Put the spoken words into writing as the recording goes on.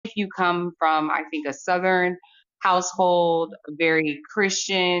if you come from, I think, a Southern household, a very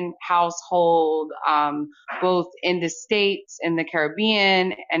Christian household, both in the States, in the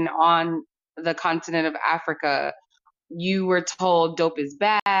Caribbean, and on the continent of Africa, you were told dope is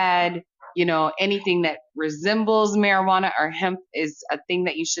bad. You know, anything that resembles marijuana or hemp is a thing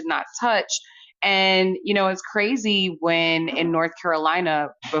that you should not touch. And, you know, it's crazy when in North Carolina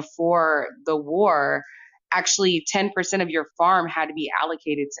before the war, actually 10% of your farm had to be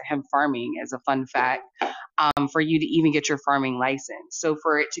allocated to hemp farming as a fun fact, for you to even get your farming license. So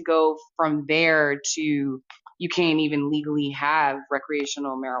for it to go from there to you can't even legally have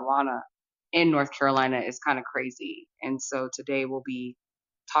recreational marijuana in North Carolina is kind of crazy. And so today we'll be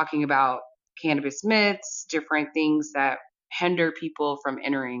talking about cannabis myths, different things that hinder people from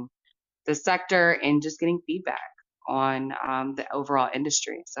entering the sector, and just getting feedback on the overall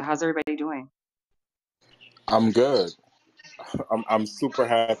industry. So how's everybody doing? I'm good. I'm super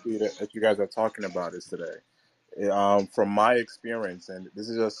happy that you guys are talking about this today. From my experience, and this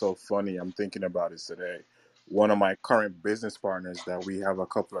is just so funny, I'm thinking about this today. One of my current business partners that we have a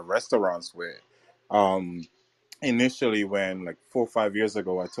couple of restaurants with, um, initially when like 4 or 5 years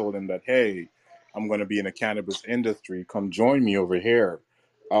ago, I told him that, hey, I'm going to be in the cannabis industry. Come join me over here.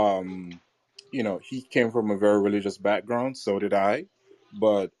 Um, he came from a very religious background. So did I,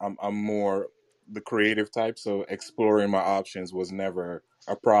 but I'm more the creative type. So exploring my options was never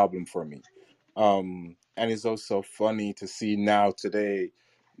a problem for me. And it's also funny to see now today,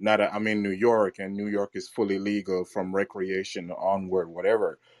 now that I'm in New York and New York is fully legal from recreation onward,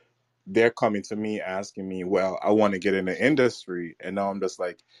 whatever, they're coming to me asking me, well, I want to get in the industry. And now I'm just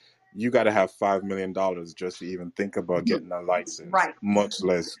like, you got to have $5 million just to even think about getting a license, Right. much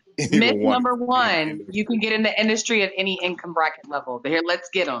less Myth even wanting number to be in the one, you can industry. get in the industry at any income bracket level. But here, let's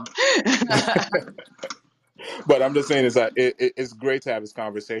get them. But I'm just saying is that it's great to have this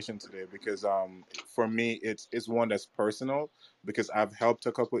conversation today because for me it's one that's personal because I've helped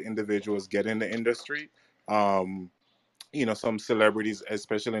a couple individuals get in the industry. Um, some celebrities,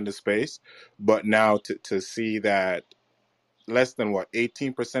 especially in the space, but now to see that less than what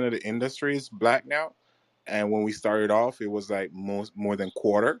 18% of the industry is black now, and when we started off, it was like more than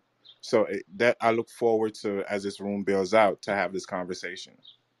quarter. So that I look forward to as this room builds out to have this conversation.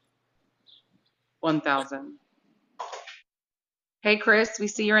 1,000. Hey, Chris, we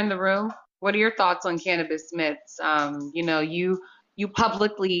see you're in the room. What are your thoughts on cannabis myths? You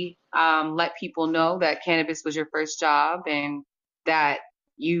publicly let people know that cannabis was your first job and that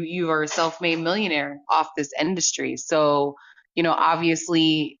you are a self-made millionaire off this industry. So,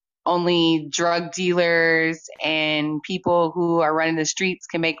 obviously only drug dealers and people who are running the streets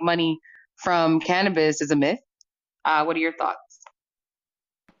can make money from cannabis is a myth. What are your thoughts?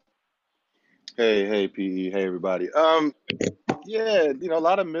 Hey, PE, hey everybody. Yeah, a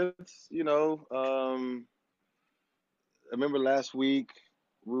lot of myths. I remember last week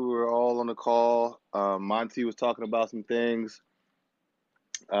we were all on the call. Monty was talking about some things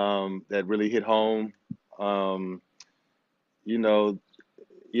that really hit home. Um, you know,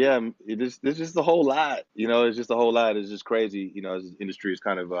 yeah, it's just a whole lot. It's just a whole lot. It's just crazy. As the industry has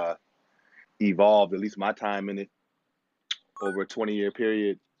kind of evolved. At least my time in it over a 20-year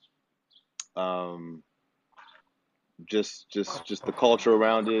period. Um, just the culture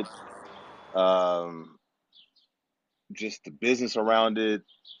around it. Um, just the business around it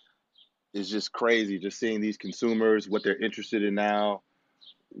is just crazy. Just seeing these consumers, what they're interested in now,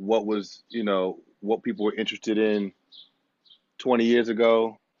 what people were interested in 20 years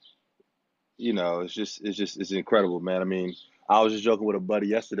ago. It's incredible, man. I mean, I was just joking with a buddy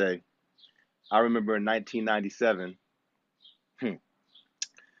yesterday. I remember in 1997,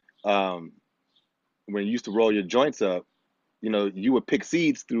 um, when you used to roll your joints up, you would pick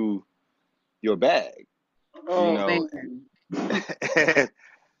seeds through your bag, you Oh know, man.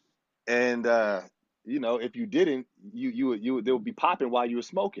 and if you didn't, they would be popping while you were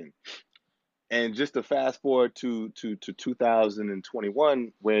smoking. And just to fast forward to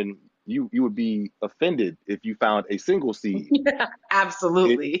 2021, when you would be offended if you found a single seed in,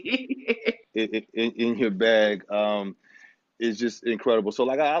 Absolutely. in your bag, is just incredible. So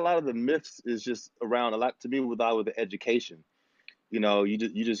like a lot of the myths is just around a lot to me with the education. You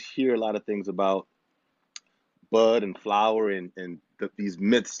just hear a lot of things about bud and flower and these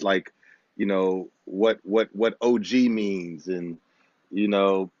myths like what OG means, and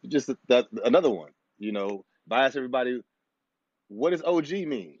just that another one. If I ask everybody, what does OG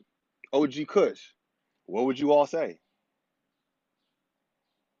mean? OG Kush. What would you all say?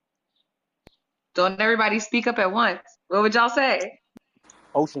 Don't everybody speak up at once. What would y'all say?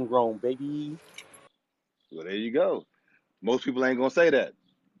 Ocean grown, baby. Well, there you go. Most people ain't gonna say that.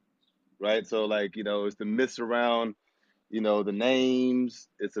 right? So like, it's the myths around, the names.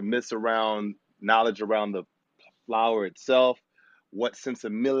 It's a myths around knowledge around the flower itself, what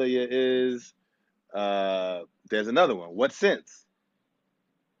sensimilia is. There's another one. What sense?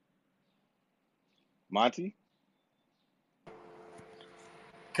 Monty?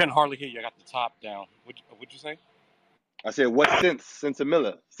 Couldn't hardly hear you. I got the top down. What'd you say? I said, what sense?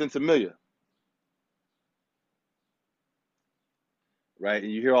 Sensimilia, right?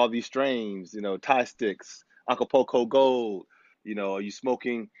 And you hear all these strains, Thai sticks, Acapulco Gold. Are you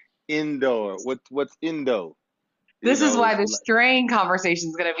smoking Indo? What's Indo? You This is know, why the strain conversation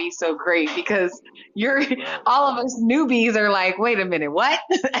is going to be so great, because right. all of us newbies are like, wait a minute, what?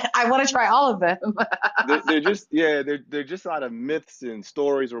 I want to try all of them. They're just they're just a lot of myths and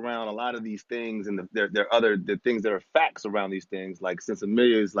stories around a lot of these things, and there are the things that are facts around these things. Like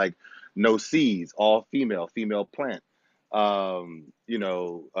Sensimilia is like no seeds, all female plant. Um, you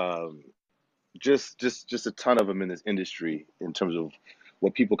know, um, just a ton of them in this industry in terms of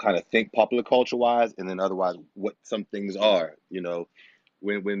what people kind of think popular culture wise, and then otherwise what some things are.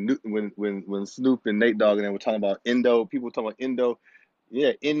 When Snoop and Nate Dogg and they were talking about Indo, people were talking about Indo,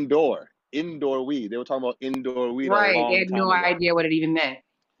 yeah, indoor weed. They were talking about indoor weed a Right. They long had no time ago. idea what it even meant.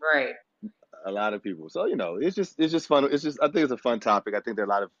 Right. A lot of people. So it's just fun. I think it's a fun topic. I think there are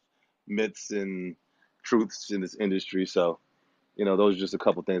a lot of myths and truths in this industry. So those are just a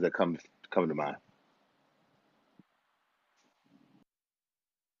couple things that come to mind.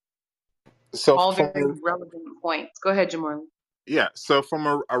 So All very from relevant points. Go ahead, Jamorley. Yeah, so from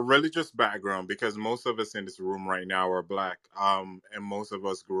a religious background, because most of us in this room right now are black, and most of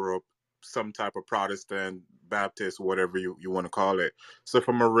us grew up some type of Protestant, Baptist, whatever you want to call it. So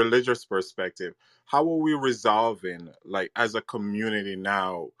from a religious perspective, how are we resolving, like as a community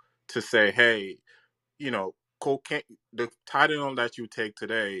now, to say, hey, cocaine, the Tylenol that you take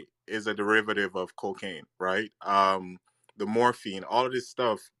today is a derivative of cocaine, right? The morphine, all of this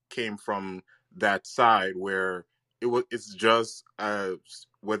stuff came from that side where it's just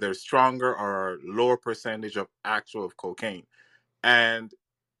whether stronger or lower percentage of actual of cocaine. And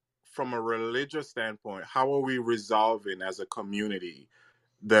from a religious standpoint, how are we resolving as a community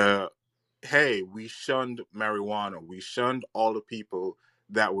the hey, we shunned marijuana, we shunned all the people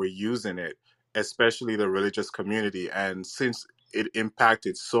that were using it, especially the religious community, and since it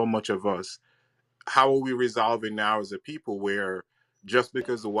impacted so much of us, how are we resolving now as a people where just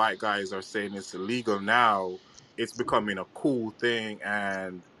because the white guys are saying it's illegal now, it's becoming a cool thing,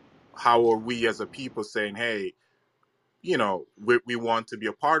 and how are we as a people saying, hey, we want to be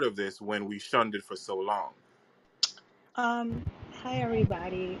a part of this when we shunned it for so long? Hi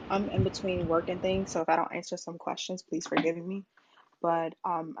everybody. I'm in between work and things, so if I don't answer some questions, please forgive me. But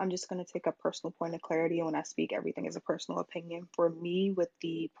I'm just going to take a personal point of clarity. And when I speak, everything is a personal opinion. For me, with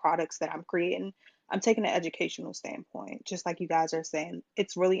the products that I'm creating, I'm taking an educational standpoint. Just like you guys are saying,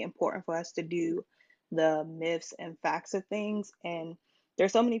 it's really important for us to do the myths and facts of things. And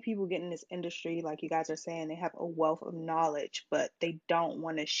there's so many people getting in this industry, like you guys are saying, they have a wealth of knowledge, but they don't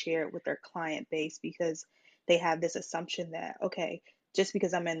want to share it with their client base because they have this assumption that, okay, just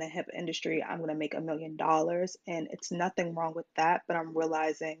because I'm in the hemp industry, I'm going to make $1 million. And it's nothing wrong with that. But I'm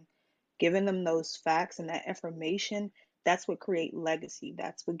realizing giving them those facts and that information, that's what create legacy.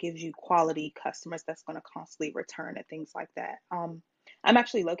 That's what gives you quality customers that's going to constantly return and things like that. I'm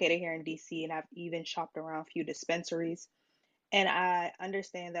actually located here in DC, and I've even shopped around a few dispensaries. And I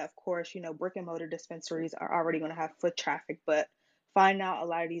understand that, of course, brick and mortar dispensaries are already going to have foot traffic, but find out a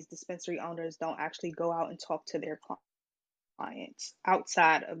lot of these dispensary owners don't actually go out and talk to their clients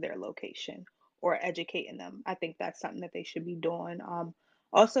outside of their location or educating them. I think that's something that they should be doing.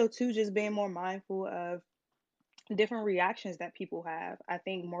 Also, too, just being more mindful of different reactions that people have. I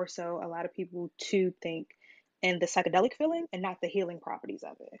think more so a lot of people too think in the psychedelic feeling and not the healing properties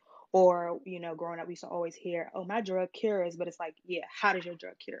of it. Or, growing up, we used to always hear, oh, my drug cures, but it's like, yeah, how does your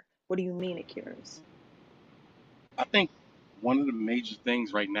drug cure? What do you mean it cures? I think one of the major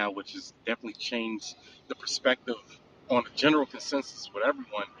things right now, which has definitely changed the perspective on a general consensus with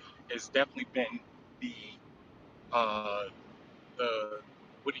everyone, has definitely been the uh, the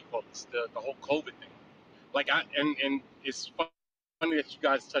what do you call this? The whole COVID thing. Like and it's funny that you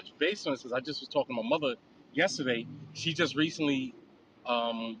guys touch base on this because I just was talking to my mother yesterday. She just recently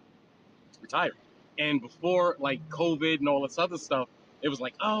um, retired. And before like COVID and all this other stuff, it was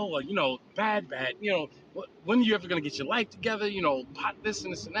like, oh, well, bad. When are you ever gonna get your life together? Pot this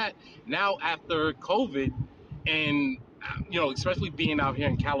and this and that. Now after COVID, and especially being out here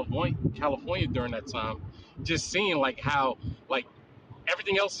in California during that time, just seeing like how like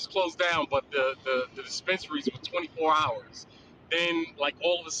everything else is closed down, but the dispensaries were 24 hours. Then like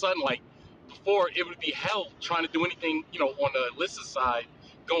all of a sudden like before it would be hell trying to do anything, on the illicit side,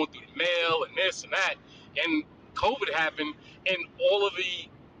 going through the mail and this and that. And COVID happened, and all of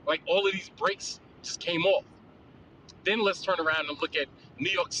these breaks just came off. Then let's turn around and look at New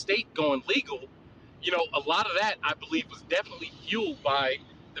York State going legal. A lot of that I believe was definitely fueled by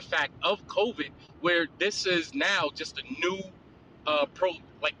the fact of COVID, where this is now just a new pro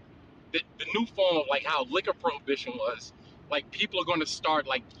like the new form of like how liquor prohibition was. Like people are going to start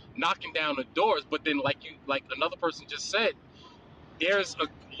like knocking down the doors, but then like another person just said, there's a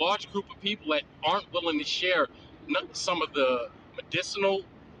large group of people that aren't willing to share some of the medicinal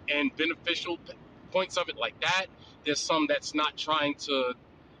and beneficial points of it like that. There's some that's not trying to,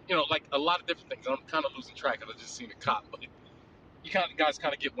 like a lot of different things. I'm kind of losing track. I just seen a cop, but guys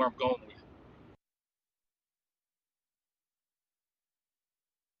kind of get where I'm going with.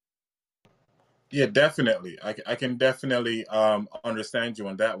 Yeah, definitely. I can definitely understand you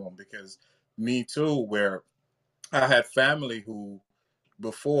on that one because me too, where I had family who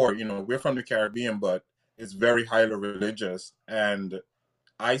before, we're from the Caribbean, but it's very highly religious. And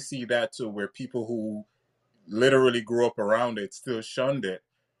I see that too, where people who literally grew up around it still shunned it.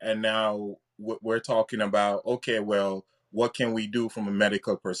 And now we're talking about, okay, well, what can we do from a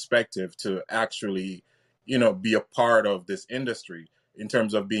medical perspective to actually, be a part of this industry in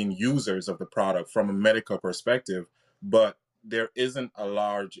terms of being users of the product from a medical perspective? But there isn't a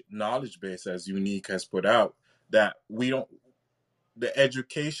large knowledge base, as Unique has put out, that we don't, the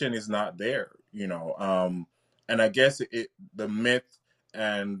education is not there. And I guess the myth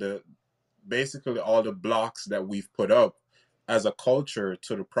and basically all the blocks that we've put up as a culture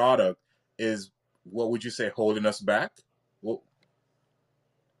to the product is, what would you say, holding us back? Well,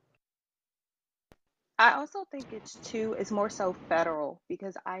 I also think it's more so federal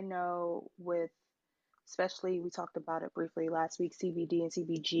because I know with, especially we talked about it briefly last week, CBD and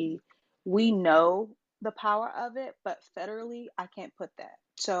CBG, we know the power of it, but federally, I can't put that.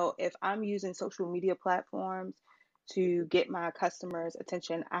 So if I'm using social media platforms to get my customers'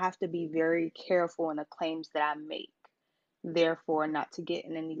 attention, I have to be very careful in the claims that I make, therefore, not to get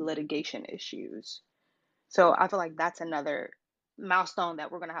in any litigation issues. So I feel like that's another milestone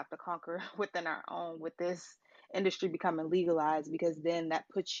that we're going to have to conquer within our own with this industry becoming legalized, because then that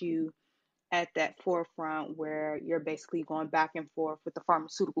puts you at that forefront where you're basically going back and forth with the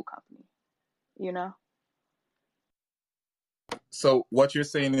pharmaceutical company, you know? so what you're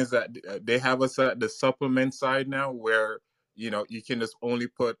saying is that they have us at the supplement side now, where you can just only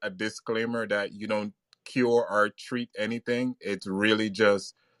put a disclaimer that you don't cure or treat anything. It's really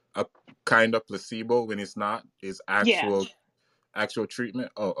just a kind of placebo when it's not. It's Yeah, actual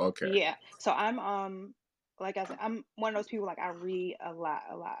treatment. Oh, okay. yeah. So I'm like I said, I'm one of those people, like I read a lot,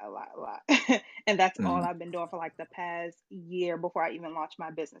 a lot, a lot, a lot. And that's all Mhm. I've been doing for like the past year before I even launched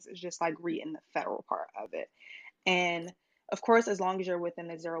my business. It's just like reading the federal part of it. And of course, as long as you're within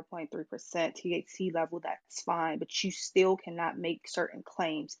the 0.3% THC level, that's fine, but you still cannot make certain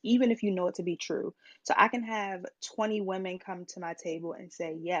claims, even if you know it to be true. So I can have 20 women come to my table and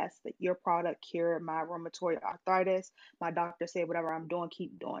say, yes, that your product cured my rheumatoid arthritis. My doctor said, whatever I'm doing,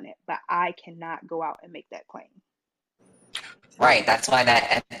 keep doing it. But I cannot go out and make that claim. Right, that's why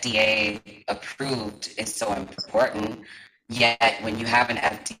that FDA approved is so important. Yet, when you have an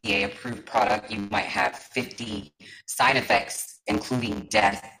FDA approved product, you might have 50 side effects, including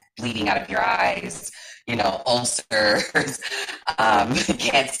death, bleeding out of your eyes, ulcers,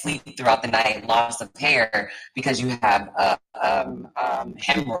 can't sleep throughout the night, loss of hair because you have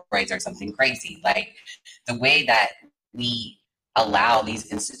hemorrhoids or something crazy. Like the way that we allow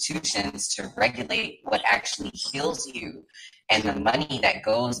these institutions to regulate what actually heals you and the money that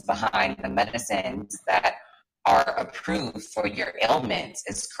goes behind the medicines that are approved for your ailments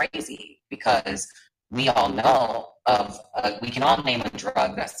is crazy because we all know we can all name a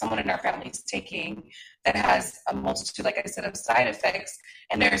drug that someone in our family is taking that has a multitude, like I said, of side effects,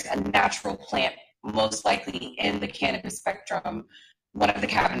 and there's a natural plant, most likely in the cannabis spectrum. One of the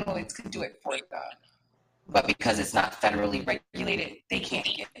cannabinoids could do it for you, but because it's not federally regulated, they can't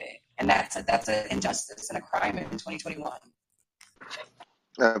get it, and that's an injustice and a crime in 2021.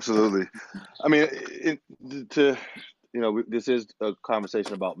 Absolutely. I mean, this is a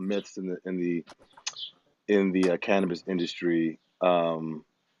conversation about myths in the cannabis industry, in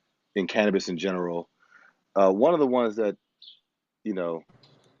cannabis in general. One of the ones that you know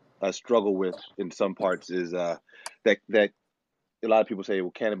I struggle with in some parts is that a lot of people say,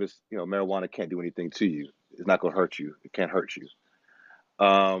 well, cannabis, marijuana can't do anything to you. It's not going to hurt you. It can't hurt you.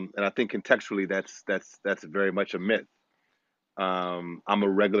 And I think contextually, that's very much a myth. I'm a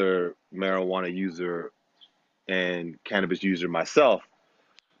regular marijuana user and cannabis user myself,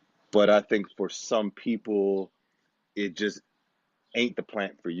 But I think for some people, it just ain't the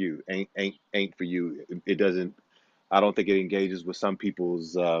plant for you. Ain't for you. It doesn't. I don't think it engages with some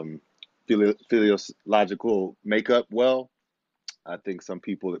people's physiological makeup well. I think some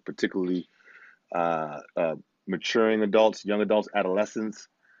people, particularly uh, uh, maturing adults, young adults, adolescents,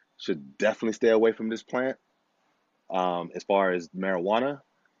 should definitely stay away from this plant. As far as marijuana,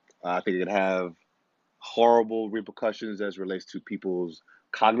 I think it could have horrible repercussions as relates to people's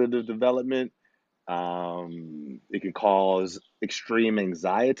cognitive development. It can cause extreme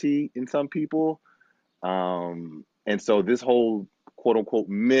anxiety in some people. And so this whole quote unquote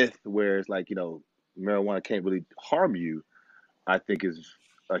myth where it's like, marijuana can't really harm you, I think is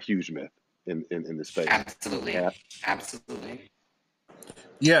a huge myth in the space. Absolutely. Yeah. Absolutely.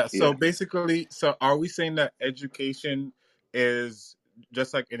 Yeah, Yeah. so basically, so are we saying that education is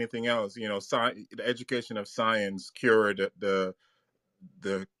just like anything else? The education of science cured the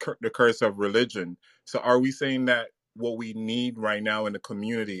curse of religion. So are we saying that what we need right now in the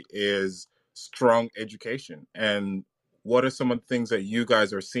community is strong education? And what are some of the things that you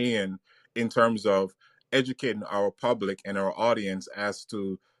guys are seeing in terms of educating our public and our audience as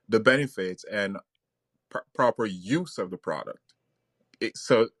to the benefits and proper use of the product?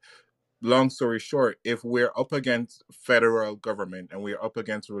 So long story short, if we're up against federal government and we're up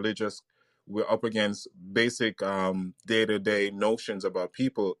against we're up against basic day-to-day notions about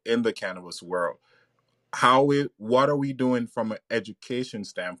people in the cannabis world, what are we doing from an education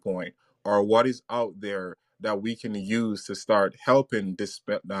standpoint, or what is out there that we can use to start helping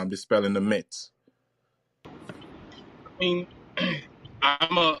dispelling the myths? I mean,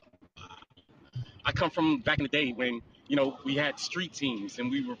 I come from back in the day when, we had street teams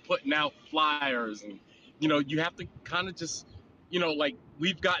and we were putting out flyers and, you have to kind of just, like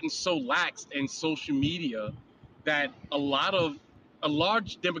we've gotten so lax in social media that a large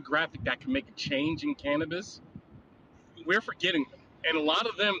demographic that can make a change in cannabis, we're forgetting them. And a lot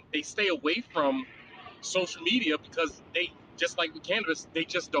of them, they stay away from social media because they, just like with cannabis, they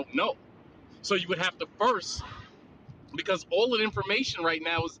just don't know. So you would have to first, because all of the information right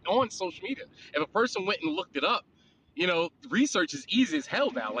now is on social media. If a person went and looked it up, research is easy as hell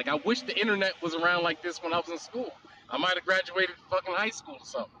now. Like I wish the internet was around like this when I was in school. I might have graduated fucking high school or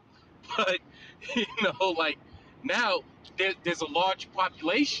something. But like now there's a large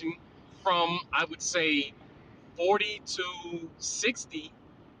population from, I would say, 40 to 60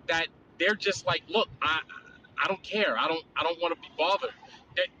 that they're just like, look, I don't care. I don't want to be bothered.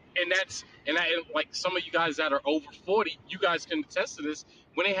 And like some of you guys that are over 40, you guys can attest to this.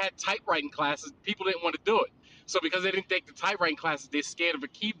 When they had typewriting classes, people didn't want to do it. So because they didn't take the typewriting classes, they're scared of a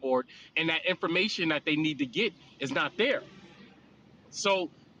keyboard, and that information that they need to get is not there. So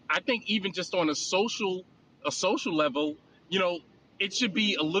I think even just on a social level, you know, it should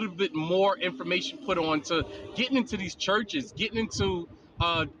be a little bit more information put on to getting into these churches, getting into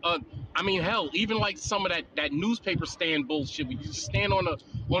I mean, hell, even like some of that newspaper stand bullshit. We just stand on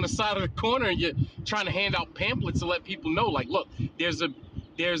the side of the corner and you're trying to hand out pamphlets to let people know, like, look, there's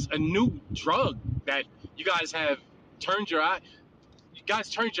a new drug that you guys have you guys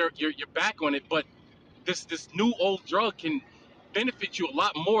turned your back on it, but this new old drug can benefit you a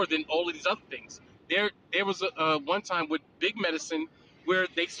lot more than all of these other things. There was a one time with big medicine where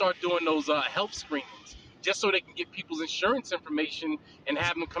they start doing those health screenings just so they can get people's insurance information and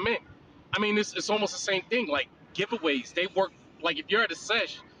have them come in. I mean, it's almost the same thing. Like giveaways, they work. Like if you're at a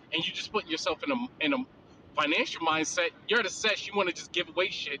sesh and you just put yourself in a financial mindset, you're at a sesh. You want to just give away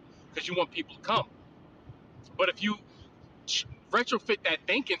shit because you want people to come. But if you retrofit that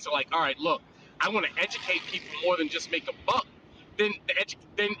thinking to like, all right, look, I want to educate people more than just make a buck.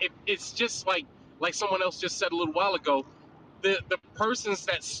 It's just like someone else just said a little while ago. The persons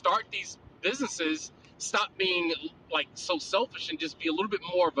that start these businesses stop being like so selfish and just be a little bit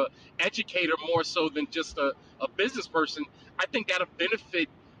more of a educator more so than just a business person. I think that'll benefit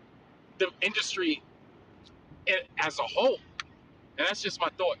the industry as a whole, and that's just my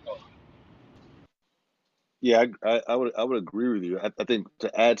thought. Yeah, I would agree with you. I think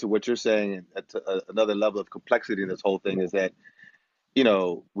to add to what you're saying, another level of complexity in this whole thing is that,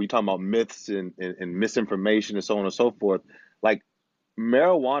 we talk about myths and misinformation and so on and so forth. Like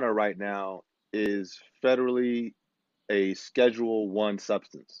marijuana right now is federally a Schedule One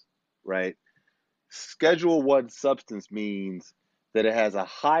substance, right? Schedule One substance means that it has a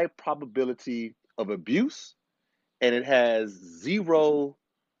high probability of abuse and it has zero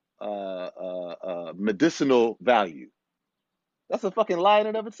medicinal value. That's a fucking lie in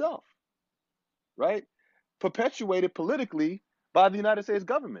and of itself, right? Perpetuated politically by the United States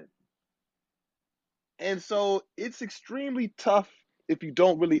government. And so it's extremely tough. if you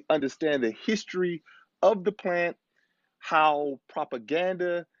don't really understand the history of the plant, how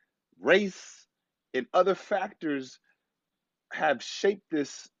propaganda, race, and other factors have shaped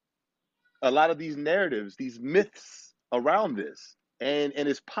this, a lot of these narratives, these myths around this. And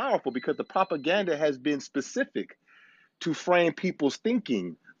it's powerful because the propaganda has been specific to frame people's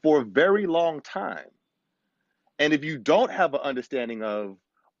thinking for a very long time. And if you don't have an understanding of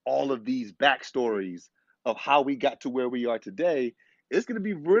all of these backstories of how we got to where we are today, it's going to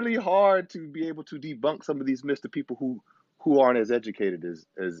be really hard to be able to debunk some of these myths to people who aren't as educated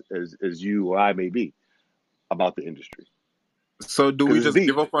as you or I may be about the industry. So do we Because it's just deep.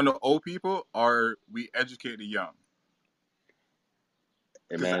 give up on the old people, or we educate the young?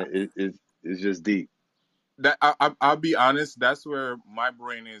 And Because man, it's just deep. I'll be honest, that's where my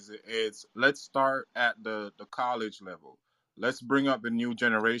brain is. It's let's start at the college level. Let's bring up the new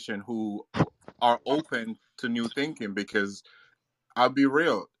generation who are open to new thinking. Because I'll be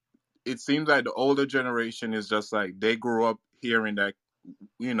real, it seems like the older generation is just like they grew up hearing that,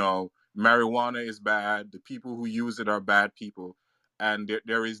 marijuana is bad. The people who use it are bad people, and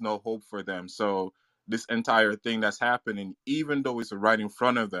there is no hope for them. So this entire thing that's happening, even though it's right in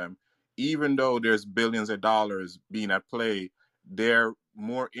front of them, even though there's billions of dollars being at play, they're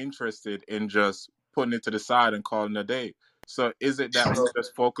more interested in just putting it to the side and calling it a day. So is it that we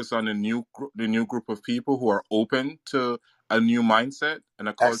just focus on the new group of people who are open to a new mindset and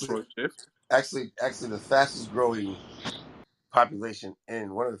a cultural shift? Actually, the fastest growing population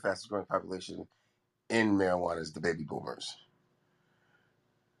in one of the fastest growing population in marijuana is the baby boomers.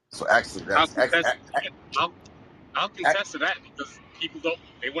 So actually, I'll that's contest. I'll contest to that because people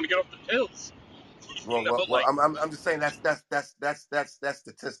they want to get off the pills. well, I'm just saying that's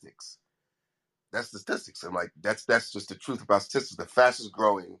statistics. That's statistics. I'm like that's just the truth about statistics. The fastest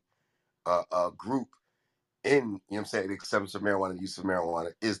growing group in, you know what I'm saying, the acceptance of marijuana, the use of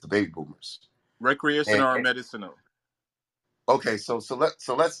marijuana, is the baby boomers. Recreational or medicinal? Okay, so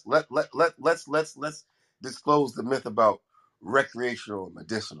let's disclose the myth about recreational and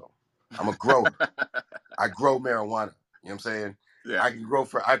medicinal. I'm a grower. I grow marijuana. You know what I'm saying? Yeah. I can grow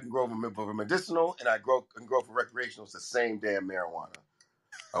for medicinal, and can grow for recreational. It's the same damn marijuana.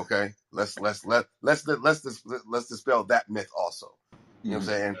 Okay, let's dispel that myth also. You know what I'm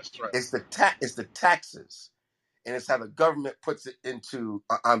saying? That's right. It's the taxes, and it's how the government puts it into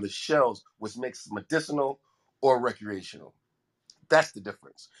on the shelves, which makes it medicinal or recreational. That's the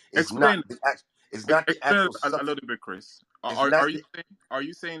difference. It's not Explain. the Explain actual a substance. little bit, Chris. It's not Are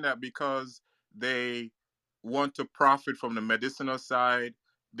you saying that because they want to profit from the medicinal side,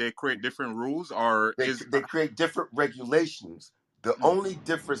 they create different rules, or they create different regulations. The only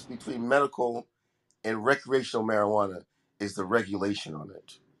difference between medical and recreational marijuana is the regulation on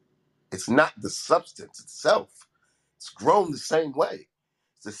it. It's not the substance itself. It's grown the same way.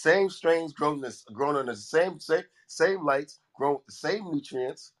 It's the same strains grown on the same lights, grown with the same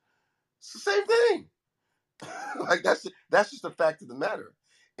nutrients. It's the same thing. Like that's just a fact of the matter.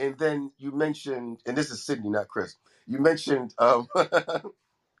 And then you mentioned, and this is Sydney, not Chris. You mentioned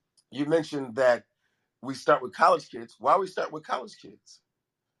you mentioned that we start with college kids. Why we start with college kids?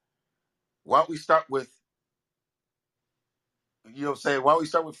 Why don't we start with, you know what I'm saying? Why don't we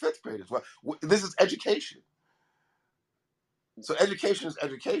start with fifth graders? Well, this is education. So education is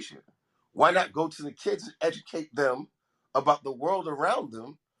education. Why not go to the kids and educate them about the world around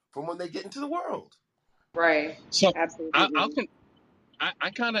them from when they get into the world? Right. So Absolutely. I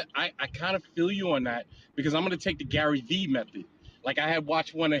kind of feel you on that because I'm going to take the Gary V method. Like I had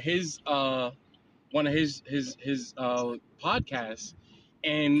watched one of his podcasts,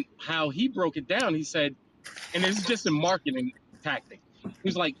 and how he broke it down. He said, and this is just a marketing tactic. He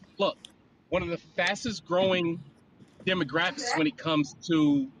was like, look, one of the fastest growing demographics when it comes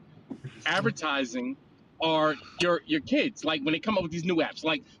to advertising are your kids. Like when they come up with these new apps.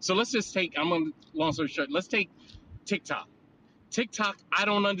 Like, so let's just take, I'm gonna long story short, let's take TikTok. TikTok, I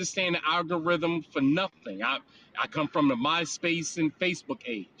don't understand the algorithm for nothing. I come from the MySpace and Facebook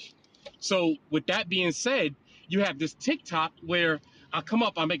age. So with that being said, you have this TikTok where I come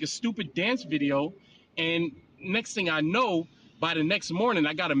up, I make a stupid dance video, and next thing I know, by the next morning,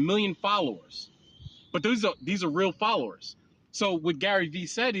 I got 1 million followers. But these are real followers. So what Gary Vee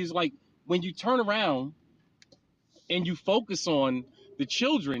said is like when you turn around and you focus on the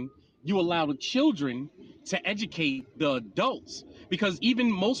children, you allow the children to educate the adults. Because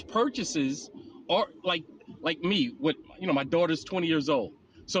even most purchases are like me, with my daughter's 20 years old.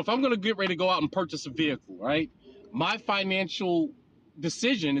 So if I'm gonna get ready to go out and purchase a vehicle, right? My financial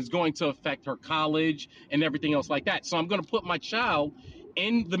decision is going to affect her college and everything else like that. So I'm gonna put my child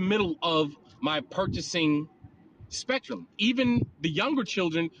in the middle of my purchasing spectrum. Even the younger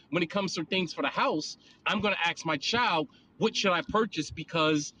children, when it comes to things for the house, I'm going to ask my child, what should I purchase?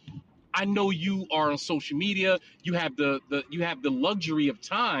 Because I know you are on social media. You have the luxury of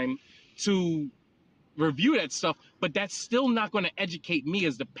time to review that stuff, but that's still not going to educate me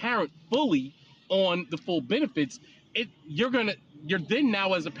as the parent fully on the full benefits. You're then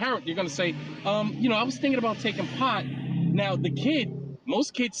now as a parent, you're gonna say, I was thinking about taking pot. Now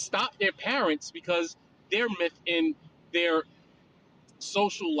most kids stop their parents because they're myth in their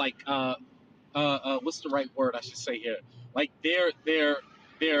social, like what's the right word I should say here? Like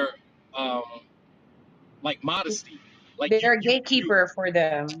their um like modesty. Like They're a you gatekeeper for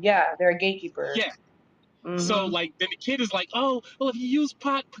them. Yeah, they're a gatekeeper. yeah. So Hmm. like then the kid is like, oh, well, if you use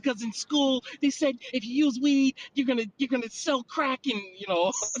pot, because in school they said if you use weed, you're gonna sell crack and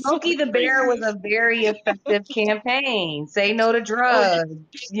sort Smokey of the Bear was craziness. a very effective campaign. Say no to Oh yeah,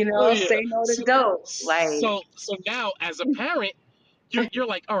 drugs, oh yeah. say no to So dope. Like, so now as a parent, you're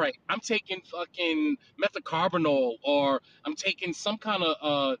like, all right, I'm taking fucking methocarbamol, or I'm taking some kind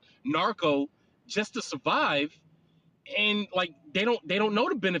of narco just to survive, and like they don't know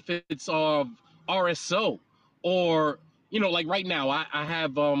the benefits of RSO, or like right now I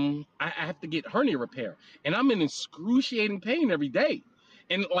have I have to get hernia repair, and I'm in excruciating pain every day,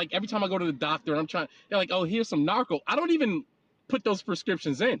 and like every time I go to the doctor and they're like, oh, here's some narco. I don't even put those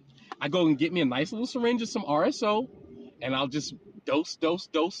prescriptions in. I go and get me a nice little syringe of some RSO, and I'll just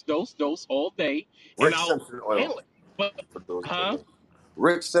dose all day, and Rick I'll Simpson oil, handle it. But for those who don't huh? know.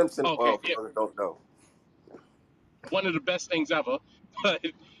 Rick Simpson Okay, oil, for yeah, those who don't know. one of the best things ever. But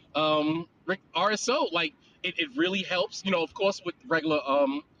RSO, like it really helps. Of course, with regular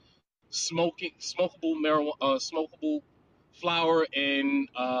smokable marijuana, smokable flower, and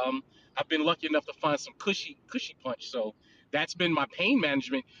I've been lucky enough to find some cushy punch. So that's been my pain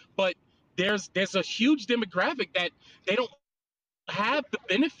management. But there's a huge demographic that they don't have the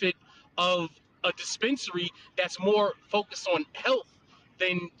benefit of a dispensary that's more focused on health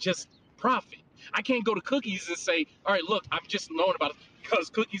than just profit. I can't go to Cookies and say, all right, look, I'm just knowing about it because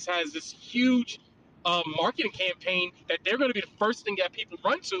Cookies has this huge marketing campaign that they're going to be the first thing that people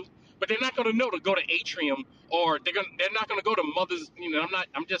run to, but they're not going to know to go to Atrium, or they're not going to go to Mother's.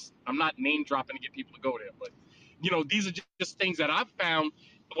 I'm not name dropping to get people to go there, but these are just things that I've found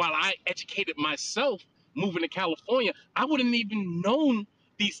while I educated myself moving to California. I wouldn't even known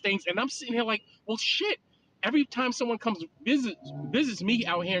these things, and I'm sitting here like, well, shit. Every time someone comes visits me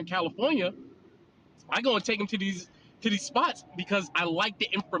out here in California, I go and take them to these spots because I like the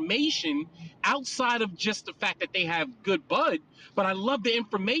information outside of just the fact that they have good bud, but I love the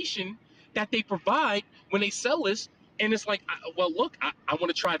information that they provide when they sell this. And it's like, well, look, I want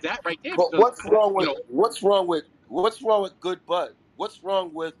to try that right there But because what's wrong with good bud? What's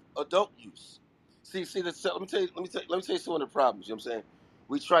wrong with adult use? Let me tell you some of the problems. You know what I'm saying?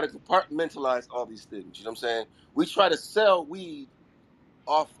 We try to compartmentalize all these things. You know what I'm saying? We try to sell weed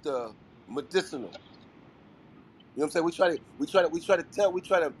off the medicinal. You know what I'm saying? We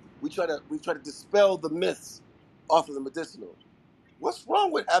try to dispel the myths off of the medicinal. What's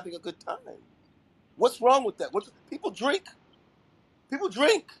wrong with having a good time? What's wrong with that? People drink? People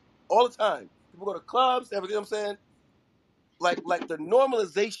drink all the time. People go to clubs, everything. You know what I'm saying? Like the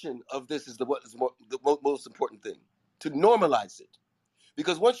normalization of this is most important thing, to normalize it,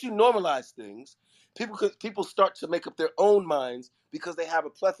 because once you normalize things, people start to make up their own minds because they have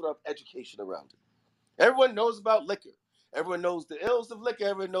a plethora of education around it. Everyone knows about liquor. Everyone knows the ills of liquor.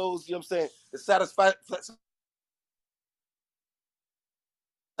 Everyone knows, you know what I'm saying, the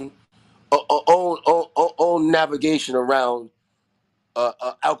own navigation around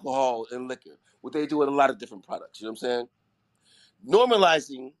alcohol and liquor. What they do with a lot of different products. You know what I'm saying?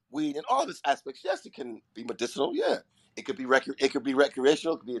 Normalizing weed in all of its aspects. Yes, it can be medicinal. Yeah, it could be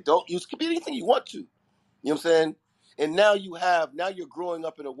recreational. It could be adult use. It could be anything you want to. You know what I'm saying? And now you're growing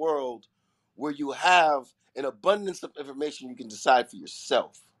up in a world where you have an abundance of information you can decide for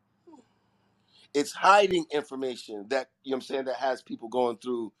yourself. It's hiding information that, you know what I'm saying, that has people going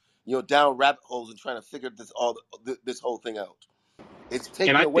through, down rabbit holes and trying to figure this whole thing out. It's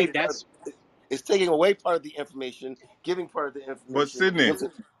and taking I away think part that's of, it's taking away part of the information, giving part of the But information. You know Sydney, what I'm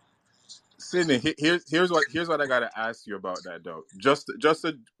here's what I gotta ask you about that though. Just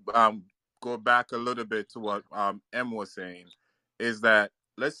to go back a little bit to what M was saying, is that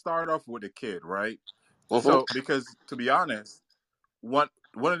let's start off with the kid, right? saying? So because to be honest,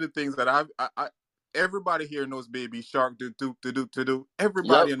 one of the things that I everybody here knows Baby Shark do.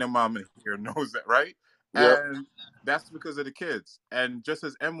 Yep, Everybody and their mama here knows that, right? yep. And that's because of the kids. And just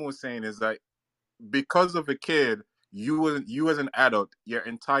as Emma was saying, is that because of a kid, you as an adult, your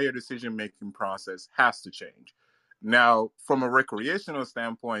entire decision making process has to change. Now, from a recreational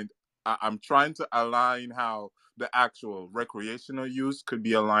standpoint, I'm trying to align how the actual recreational use could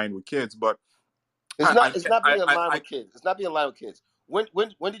be aligned with kids, but It's I, not. I, It's not I, being in I, line I with kids. It's not being in line with kids. When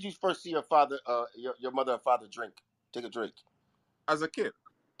did you first see your father, your mother and father take a drink? as a kid.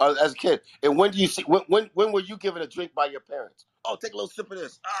 As a kid. And when do you see? When were you given a drink by your parents? Oh, take a little sip of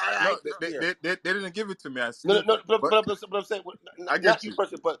this. All No, right, this beer. they didn't give it to me. I No, sneaked no, it. but, But but I'm saying, I not get you you.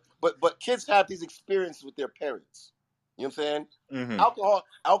 personally, but kids have these experiences with their parents. You know what I'm saying? Hmm. Alcohol,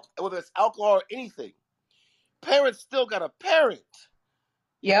 whether it's alcohol or anything, parents still got a parent.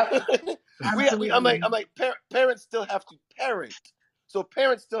 Yep, I'm absolutely. like, parents still have to parent. So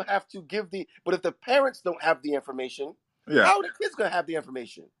parents still have to give but if the parents don't have the information, Yeah. how are the kids gonna have the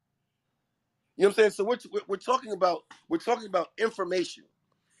information? You know what I'm saying? So we're talking about information.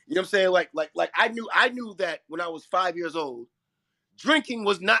 You know what I'm saying? Like I knew that when I was 5 years old, drinking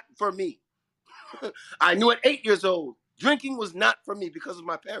was not for me. I knew at 8 years old, drinking was not for me because of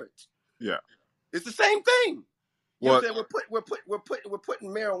my parents. Yeah. It's the same thing. You know what What? I'm saying? We're putting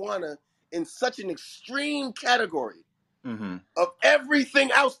marijuana in such an extreme category Hmm. of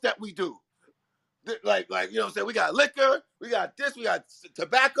everything else that we do. Like you know what I'm saying? We got liquor, we got this, we got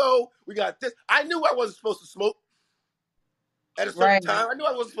tobacco, we got this. I knew I wasn't supposed to smoke at a certain Right. time. I knew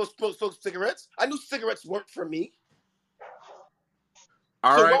I wasn't supposed to smoke cigarettes. I knew cigarettes weren't for me.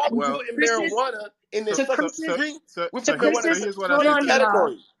 All So right. why are we Well, putting Chris's marijuana in so this to such so so Chris's extreme? so We're to putting so marijuana so in Chris's here's such an what I'll hold say extreme on, to that. y'all.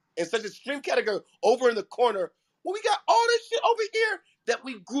 category, in such an extreme category over in the corner. Well, we got all this shit over here that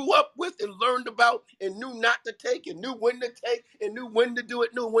we grew up with and learned about and knew not to take and knew when to take and knew when to do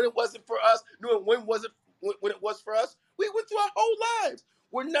it, knew when it wasn't for us, knew when it was for us. We went through our whole lives.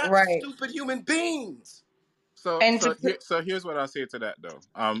 We're not Right. stupid human beings. And to So here's what I say to that though.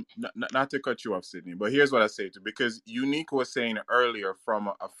 Not to cut you off, Sydney, but here's what I say to, because Unique was saying earlier from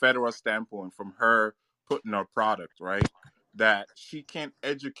a federal standpoint, from her putting her product right, that she can't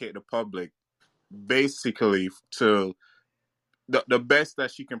educate the public basically to the best that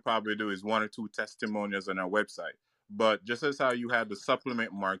she can probably do is one or two testimonials on her website. But just as how you have the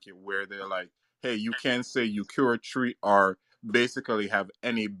supplement market where they're like, hey, you can't say you cure, treat, or basically have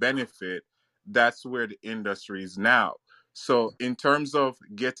any benefit, that's where the industry is now. So in terms of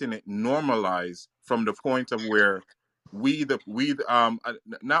getting it normalized from the point of where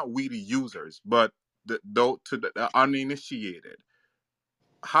not we the users, but the uninitiated,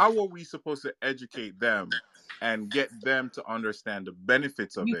 how are we supposed to educate them and get them to understand the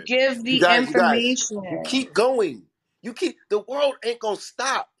benefits of you it? give the You guys, you information. keep going. The world ain't gonna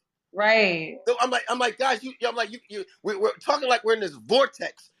stop. Right. So I'm like, guys, we're talking like we're in this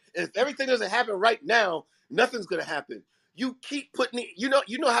vortex. And if everything doesn't happen right now, nothing's gonna happen. You keep putting it, you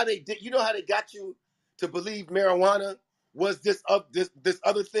know how they did, you know how they got you to believe marijuana was this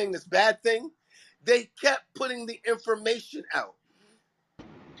other thing, this bad thing. They kept putting the information out.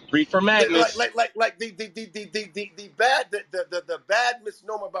 Reefer Madness. Like the bad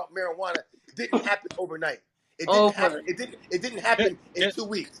misnomer about marijuana didn't happen overnight. Over. It didn't happen in There, 2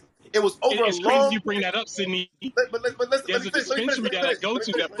 weeks. It was over a it's crazy long you bring that up, Sydney. but listen, let There's me a finish. dispensary that I go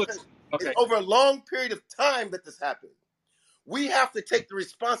to that Let me puts. finish. It's Okay, over a long period of time that this happened. We have to take the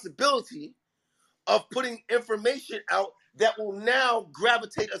responsibility of putting information out that will now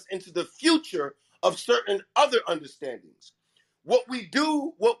gravitate us into the future of certain other understandings. What we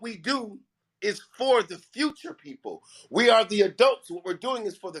do is for the future, people. We are the adults. What we're doing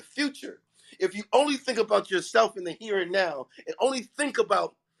is for the future. If you only think about yourself in the here and now, and only think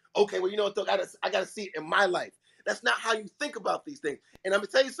about, okay, well, you know what, though, I got to see it in my life. That's not how you think about these things. And I'm gonna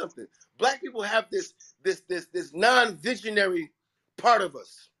tell you something. Black people have this non-visionary part of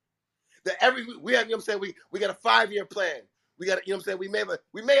us. That we have, you know what I'm saying, we got a 5-year plan. We got, you know what I'm saying,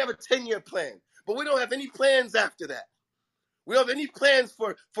 we may have a 10-year plan, but we don't have any plans after that. We don't have any plans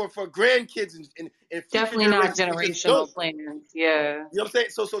for grandkids and future Definitely not generations. We just don't. generational plans. Yeah. You know what I'm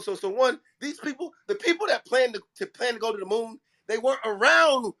saying? So one, these people, the people that plan to go to the moon, they weren't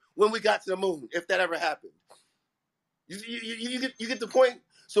around when we got to the moon, if that ever happened. You get the point?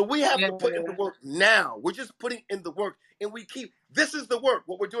 So we have Yeah. to put in the work now. We're just putting in the work, and this is the work.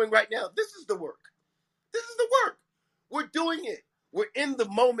 What we're doing right now, this is the work. This is the work. We're doing it. We're in the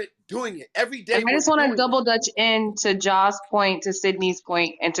moment doing it. Every day And I we're just want to doing it. double dutch in to Josh's point, to Sydney's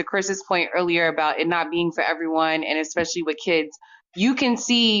point, and to Chris's point earlier about it not being for everyone, and especially with kids. You can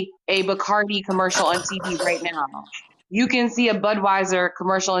see a Bacardi commercial on TV right now. You can see a Budweiser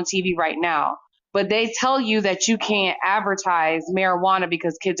commercial on TV right now. But they tell you that you can't advertise marijuana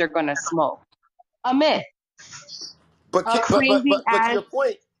because kids are going to smoke. A myth. But A crazy to ass. your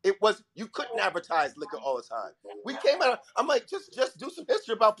point, you couldn't advertise liquor all the time. We came out. I'm like, just do some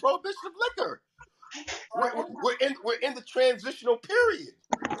history about prohibition of liquor. We're in the transitional period.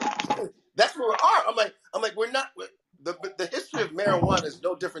 That's where we are. I'm like we're not. The history of marijuana is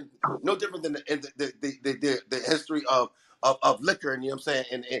no different than the history of liquor, and you know what I'm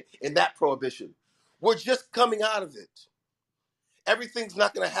saying, and that prohibition. We're just coming out of it. Everything's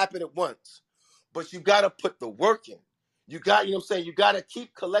not going to happen at once, but you got to put the work in. You got, you know what I'm saying, you got to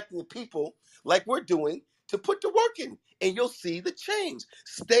keep collecting the people like we're doing to put the work in, and you'll see the change.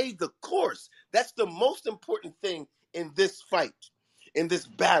 Stay the course. That's the most important thing in this fight, in this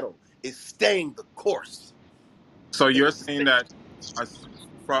battle, is staying the course. So you're saying that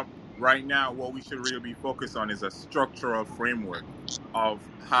from right now, what we should really be focused on is a structural framework of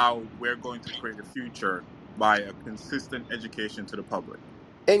how we're going to create a future by a consistent education to the public.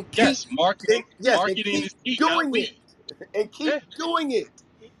 And keep, Yes, marketing. and Marketing keep is key, not doing weed. it, and keep Yeah. doing it.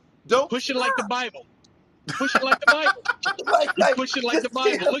 Don't Push it stop. like the Bible. Push it like the Bible. You push it like the just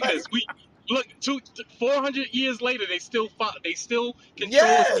Bible. Look at like, this. Look 400 years later, they still control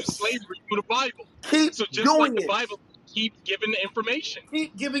us through yes, slavery through the Bible. keep So just like doing the it. Bible, keep giving the information.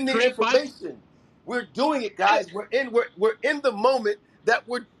 Keep giving the Create Bible. information. We're doing it, Yeah, guys. We're in the moment that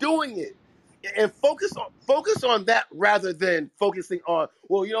we're doing it, and focus on that rather than focusing on,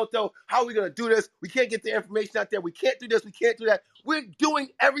 well, you know, though, how are we gonna do this? We can't get the information out there. We can't do this. We can't do that. We're doing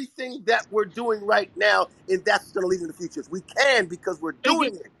everything that we're doing right now, and that's what's gonna lead in the future. We can because we're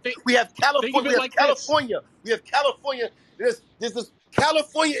doing it. We have think of California. it like this. We have California. There's this.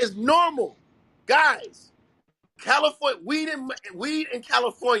 California is normal, guys. California weed in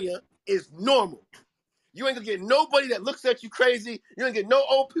California is normal. You ain't gonna get nobody that looks at you crazy. You ain't gonna get no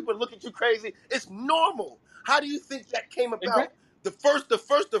old people that look at you crazy. It's normal. How do you think that came about? Exactly. The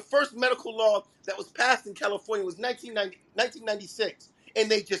first medical law that was passed in California was 1996, and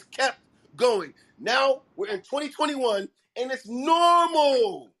they just kept going. Now we're in 2021, and it's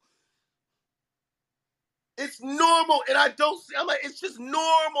normal. It's normal, and I don't see. I'm like, it's just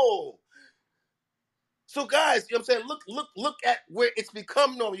normal. So guys, you know what I'm saying? Look at where it's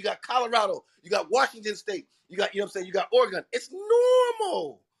become normal. You got Colorado, you got Washington State, you got, you know what I'm saying, you got Oregon. It's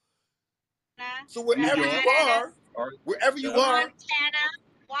normal. So wherever you are,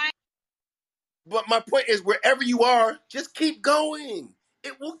 but my point is wherever you are, just keep going.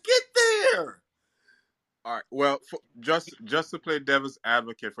 It will get there. All right. Well, just to play devil's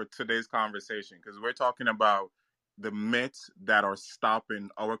advocate for today's conversation, because we're talking about the myths that are stopping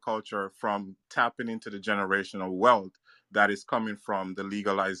our culture from tapping into the generational wealth that is coming from the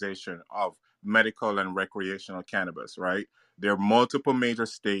legalization of medical and recreational cannabis, right? There are multiple major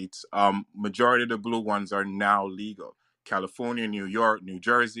states. Majority of the blue ones are now legal. California, New York, New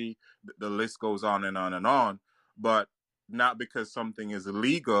Jersey, the list goes on and on and on. But not because something is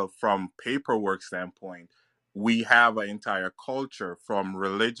illegal from paperwork standpoint. We have an entire culture from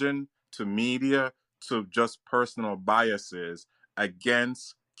religion to media to just personal biases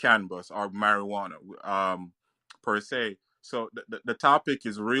against cannabis or marijuana per se. So the topic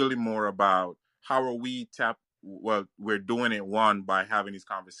is really more about how are we we're doing it by having these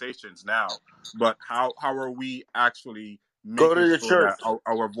conversations now, but how are we actually Go to making your sure church. that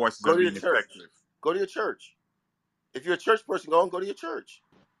our voices Go are to your being church. effective? Go to your church. If you're a church person, go to your church.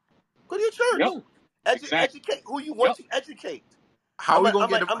 Go to your church. Yep. Exactly. Educate who you want to educate. How are we gonna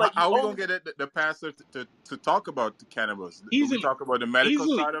get The the pastor to talk about the cannabis? Do we Easily. talk about the medical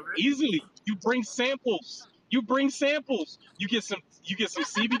side of it? Easily. You bring samples. You get some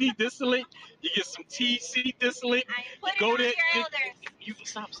CBD distillate. You get some TC distillate. You go there. You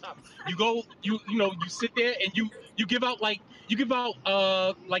stop. You go. You sit there and you give out like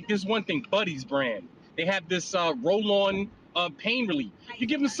this one thing, Buddy's brand. They have this roll-on pain relief. You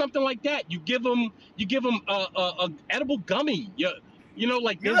give them something like that. You give them a edible gummy.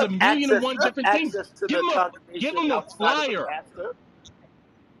 Like You there's a have million and one different things. access to Give the give congregation them a outside of the flyer. pastor.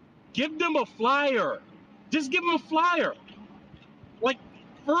 Give them a flyer. Just give them a flyer. Like,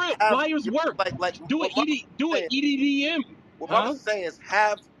 for real, flyers work. Do it EDDM. What Mama's saying is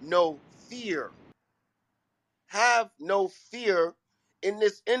have no fear. Have no fear in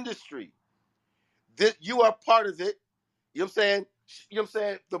this industry. You are part of it. You know what I'm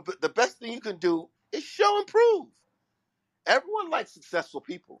saying? The best thing you can do is show and prove. Everyone likes successful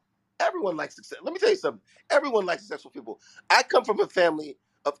people. Everyone likes success. Let me tell you something. Everyone likes successful people. I come from a family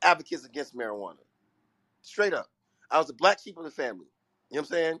of advocates against marijuana. Straight up. I was the black sheep of the family. You know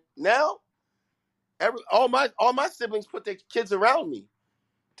what I'm saying? Now, all my siblings put their kids around me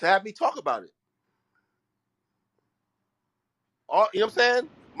to have me talk about it. You know what I'm saying?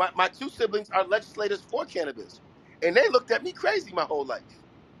 My two siblings are legislators for cannabis. And they looked at me crazy my whole life.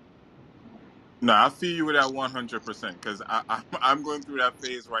 No, I feel you with that 100% because I'm going through that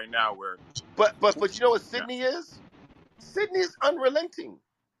phase right now where But you know what yeah. Sydney is? Sydney is unrelenting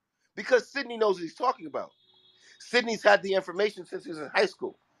because Sydney knows what he's talking about. Sydney's had the information since he was in high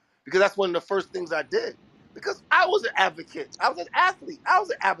school because that's one of the first things I did. Because I was an advocate. I was an athlete. I was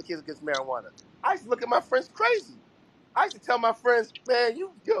an advocate against marijuana. I used to look at my friends crazy. I used to tell my friends, man,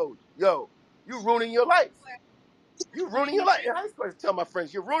 you ruining your life. You ruining your life. In high school, I used to tell my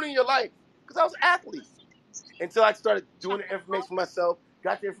friends, you're ruining your life. Because I was an athlete. Until I started doing the information myself,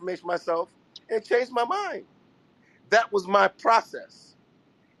 got the information myself, and it changed my mind. That was my process.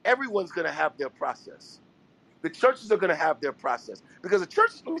 Everyone's going to have their process. The churches are going to have their process. Because the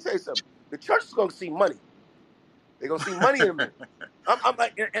churches, let me tell you something, the church is going to see money. They're going to see money in a minute. I'm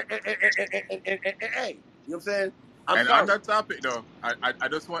like, hey, you know what I'm saying? I'm And on sorry. that topic, though, I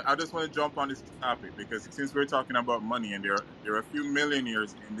just want to jump on this topic because since we're talking about money and there are a few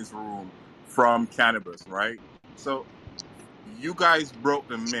millionaires in this room from cannabis, right? So you guys broke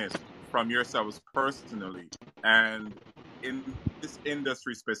the myth from yourselves personally, and in this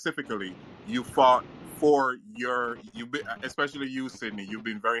industry specifically, you fought for especially you, Sydney. You've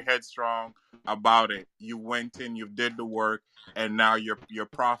been very headstrong about it. You went in, you did the work, and now you're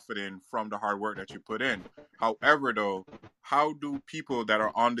profiting from the hard work that you put in. However, though, how do people that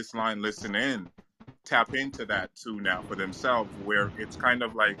are on this line listen in tap into that too now for themselves, where it's kind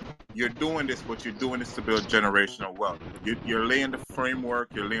of like you're doing this, but you're doing this to build generational wealth. You're laying the framework,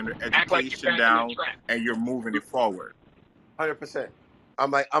 you're laying the Act like you're education back in the down, trap. and you're moving it forward. 100%.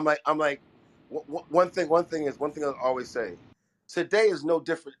 I'm like, one thing I always say, today is no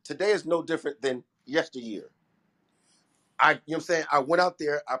different. Today is no different than yesteryear. You know what I'm saying? I went out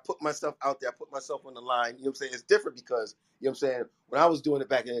there, I put myself out there, I put myself on the line. You know what I'm saying? It's different because, you know what I'm saying, when I was doing it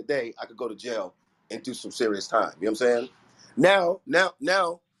back in the day, I could go to jail and do some serious time. You know what I'm saying?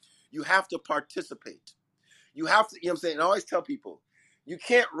 Now, you have to participate. You have to, you know what I'm saying? And I always tell people, you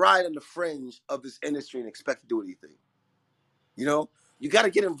can't ride on the fringe of this industry and expect to do anything. You know, you got to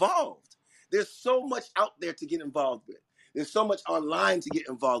get involved. There's so much out there to get involved with. There's so much online to get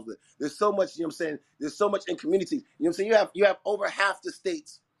involved with. There's so much, you know what I'm saying? There's so much in communities. You know what I'm saying? You have over half the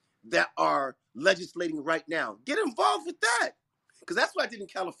states that are legislating right now. Get involved with that. Because that's what I did in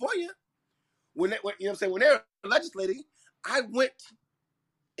California. You know what I'm saying? When they were legislating, I went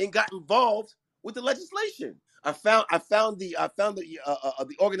and got involved with the legislation. I found the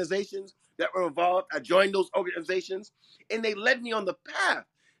organizations that were involved. I joined those organizations, and they led me on the path.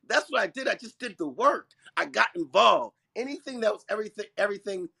 That's what I did. I just did the work. I got involved. Anything that was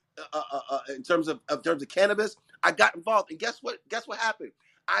everything in terms of cannabis, I got involved. And guess what? Guess what happened?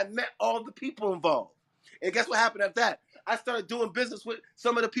 I met all the people involved. And guess what happened after that? I started doing business with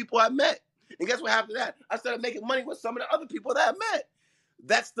some of the people I met. And guess what happened after that? I started making money with some of the other people that I met.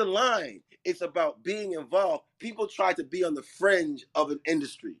 That's the line. It's about being involved. People try to be on the fringe of an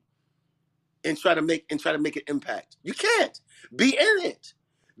industry and try to make an impact. You can't. Be in it.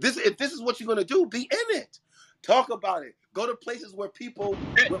 If this is what you're gonna do, be in it. Talk about it. Go to places where people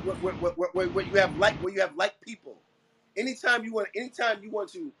where you have like people. Anytime you want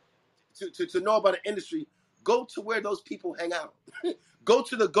to know about an industry, go to where those people hang out. Go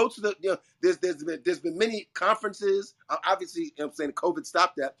to the you know, there's been many conferences. Obviously, you know what I'm saying COVID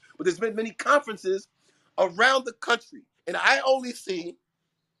stopped that, but there's been many conferences around the country, and I only see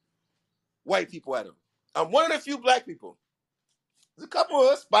white people at them. I'm one of the few black people. There's a couple of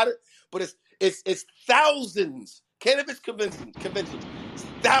us spotted, but it's thousands. Cannabis conventions,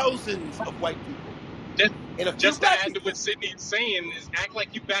 thousands of white people. And a few Just to black add to people. what Sydney is saying is act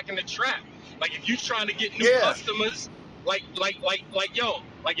like you back in the trap. Like if you trying to get new Yeah. customers, like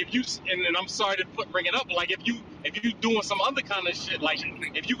if you and I'm sorry to bring it up, but like if you doing some other kind of shit, like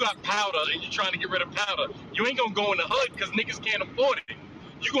if you got powder and you're trying to get rid of powder, you ain't gonna go in the hood because niggas can't afford it.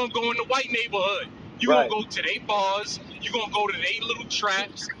 You gonna go in the white neighborhood. You Right. gonna go to their bars. You gonna go to their little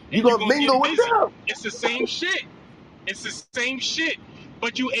traps. You And you gonna gonna mingle get with busy. them. It's the same shit. It's the same shit.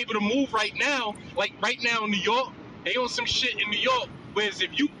 But you able to move right now. Like right now in New York, they on some shit in New York. Whereas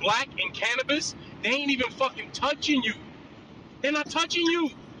if you black in cannabis, they ain't even fucking touching you. They're not touching you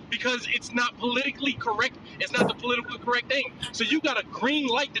because it's not politically correct. It's not the politically correct thing. So you got a green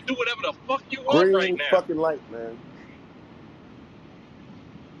light to do whatever the fuck you want right Green now. fucking light, man.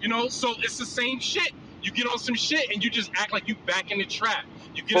 You know, so it's the same shit. You get on some shit and you just act like you back in the trap.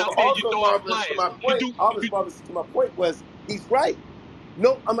 You get But out there, you also, throw out Marvelous, to flyers. my point, to my point was he's right.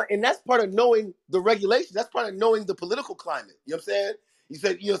 No, and that's part of knowing the regulations. That's part of knowing the political climate. You know what I'm saying?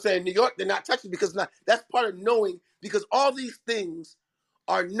 You know what I'm saying? New York, they're not touching because that's part of knowing because all these things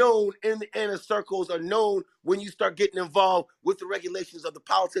are known in the inner circles, are known when you start getting involved with the regulations of the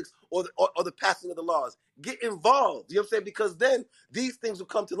politics or the passing of the laws. Get involved. You know what I'm saying? Because then these things will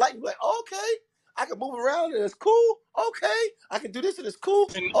come to light. You're like, okay, I can move around and it's cool. Okay, I can do this and it's cool.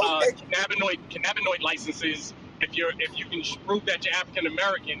 And Okay. cannabinoid licenses. If you can prove that you're African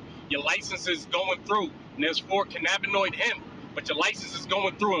American, your license is going through. And there's 4 cannabinoid hemp, but your license is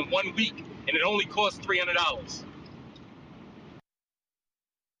going through in 1 week, and it only costs $300.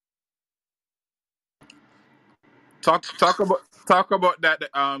 Talk about that,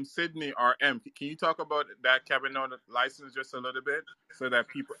 Sydney or M. Can you talk about that cannabinoid license just a little bit so that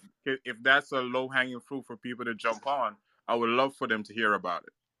people, if that's a low hanging fruit for people to jump on, I would love for them to hear about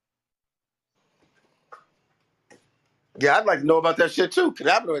it. Yeah, I'd like to know about that shit too.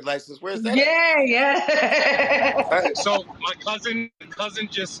 Cannabinoid license, where's that Yeah, yeah. at? So my cousin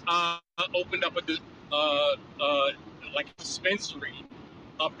just opened up like a dispensary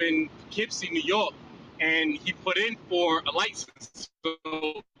up in Poughkeepsie, New York, and he put in for a license.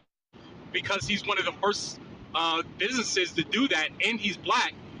 So because he's one of the first businesses to do that, and he's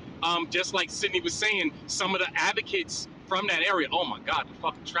black, just like Sydney was saying, some of the advocates from that area. Oh my God, the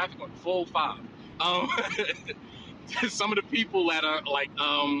fucking traffic on 405. Some of the people that are like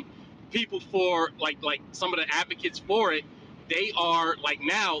people for like some of the advocates for it, they are like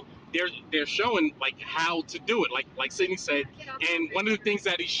now they're showing like how to do it, like Sydney said. And one of the things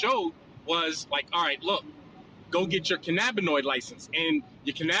that he showed was like, all right, look, go get your cannabinoid license, and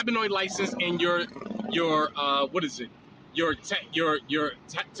your cannabinoid license and your what is it, your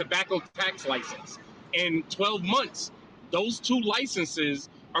tobacco tax license. In 12 months, those 2 licenses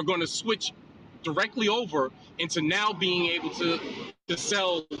are going to switch directly over into now being able to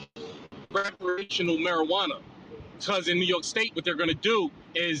sell recreational marijuana. Because in New York State, what they're going to do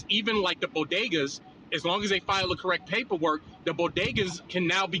is, even like the bodegas, as long as they file the correct paperwork, the bodegas can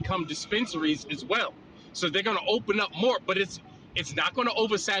now become dispensaries as well. So they're going to open up more, but it's not going to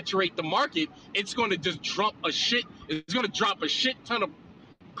oversaturate the market. It's going to just drop a shit. It's going to drop a shit ton of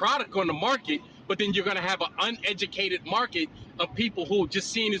product on the market, but then you're going to have an uneducated market of people who are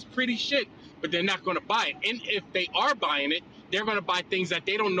just seeing this pretty shit, but they're not going to buy it. And if they are buying it, they're going to buy things that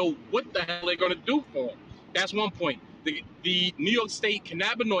they don't know what the hell they're going to do for them. That's one point. The New York State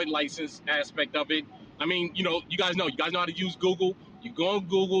cannabinoid license aspect of it, I mean, you guys know how to use Google. You go on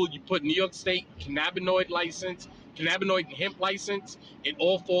Google, you put New York State cannabinoid license, cannabinoid and hemp license. It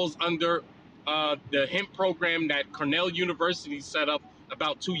all falls under the hemp program that Cornell University set up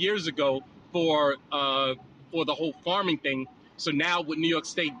about 2 years ago for the whole farming thing. So now what New York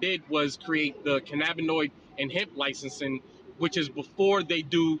State did was create the cannabinoid and hemp licensing, which is before they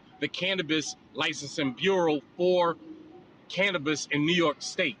do the cannabis licensing bureau for cannabis in New York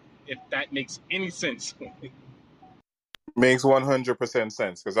State, if that makes any sense. Makes 100%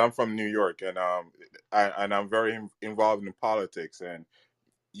 sense because I'm from New York, and I'm very involved in politics, and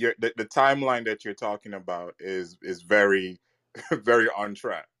the timeline that you're talking about is very very on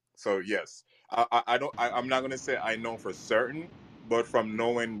track. So yes, I'm not going to say I know for certain, but from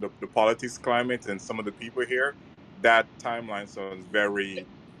knowing the politics climate and some of the people here, that timeline sounds very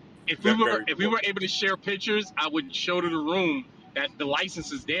very If we close. were able to share pictures, I would show to the room that the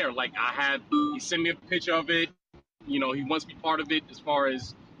license is there. Like he sent me a picture of it. He wants to be part of it as far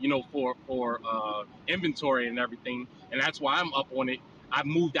as for inventory and everything, and that's why I'm up on it. I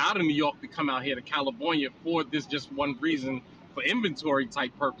moved out of New York to come out here to California for this just one reason, for inventory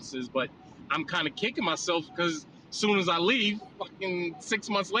type purposes. But I'm kind of kicking myself because as soon as I leave, fucking 6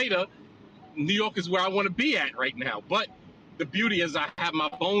 months later, New York is where I want to be at right now. But the beauty is I have my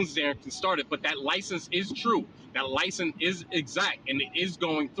bones there and can start it. But that license is true. That license is exact, and it is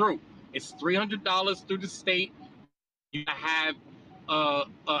going through. It's $300 through the state. You have a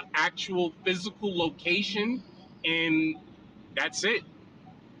actual physical location, and that's it.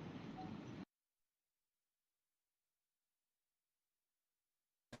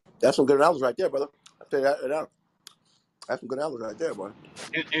 That's some good knowledge right there, brother. I'll tell you that. That's some good knowledge right there, boy.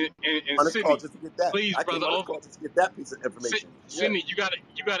 And On this call Sydney, just to get that. please, I came brother, on this call just to get that piece of information. Yeah. Sydney, you gotta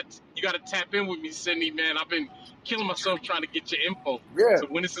tap in with me, Sydney, man. I've been killing myself trying to get your info. Yeah. So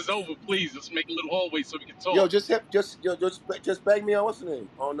when this is over, please let's make a little hallway so we can talk. Yo, just bang me on what's the name?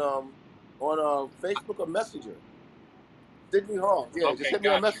 On Facebook or Messenger. Sydney Hall. Yeah, just Okay, hit me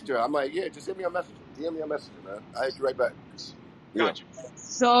on got you. Messenger. I'm like, yeah, just hit me on Messenger. DM me on Messenger, man. I'll hit you right back. Yeah. Got you.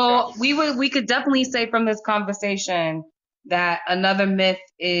 So we could definitely say from this conversation that another myth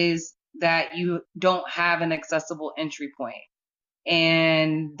is that you don't have an accessible entry point,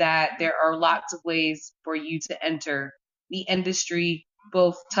 and that there are lots of ways for you to enter the industry,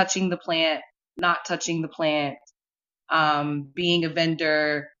 both touching the plant, not touching the plant, being a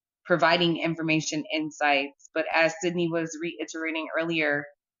vendor, providing information, insights. But as Sydney was reiterating earlier,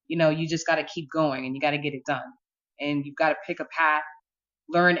 you just got to keep going and you got to get it done. And you've got to pick a path,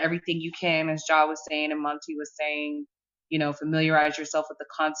 learn everything you can, as Ja was saying and Monty was saying. Familiarize yourself with the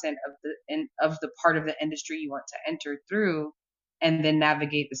content of the part of the industry you want to enter through, and then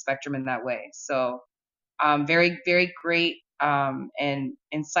navigate the spectrum in that way. So, very, very great and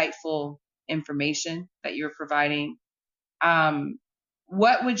insightful information that you're providing.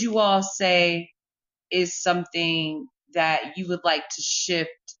 What would you all say is something that you would like to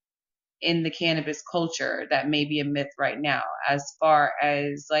shift in the cannabis culture that may be a myth right now, as far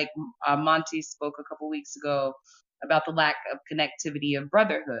as like Monty spoke a couple weeks ago about the lack of connectivity of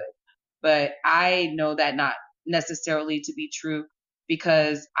brotherhood. But I know that not necessarily to be true,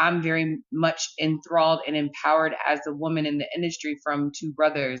 because I'm very much enthralled and empowered as a woman in the industry from two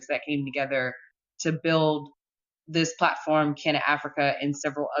brothers that came together to build this platform, Canna Africa, and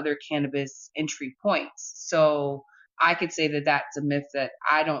several other cannabis entry points. So I could say that that's a myth that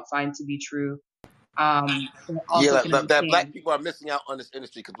I don't find to be true. Also Yeah, can that black understand. people are missing out on this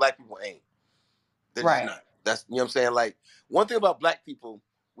industry because black people ain't. They're just Right. not. That's, you know what I'm saying? Like, one thing about black people,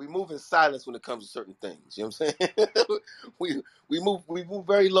 we move in silence when it comes to certain things. You know what I'm saying? we move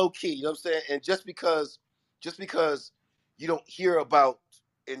very low key. You know what I'm saying? And just because you don't hear about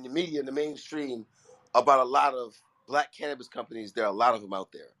in the media, in the mainstream, about a lot of black cannabis companies, there are a lot of them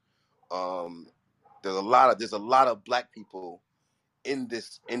out there. There's a lot of black people in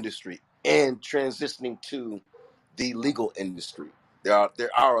this industry and transitioning to the legal industry. There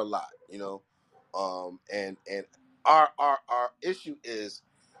are a lot, and our issue is,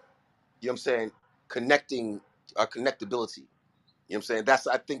 you know what I'm saying, connecting our connectability. You know what I'm saying?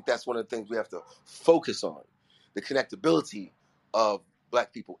 I think that's one of the things we have to focus on, the connectability of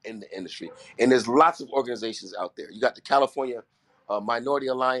black people in the industry. And there's lots of organizations out there. You got the California Minority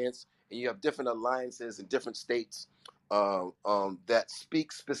Alliance, and you have different alliances in different states that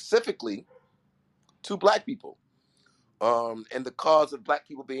speak specifically to black people and the cause of black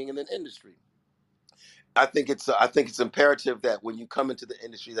people being in the industry. I think it's imperative that when you come into the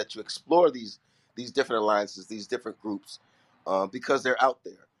industry that you explore these different alliances, these different groups, because they're out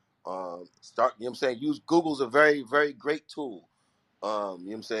there. Start, you know what I'm saying? Use Google's a very, very great tool. You know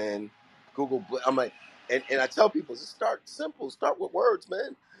what I'm saying? Google, I'm like, and I tell people, just start simple, start with words,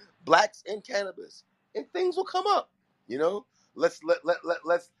 man. Blacks in cannabis, and things will come up. You know, let's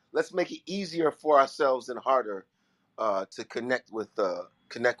make it easier for ourselves and harder to connect with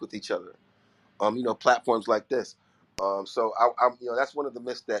each other. Platforms like this. So I'm, that's one of the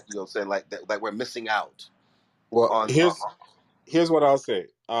myths that, saying like that, like we're missing out Well, on. here's what I'll say.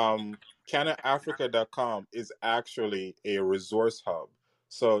 CannaAfrica.com is actually a resource hub.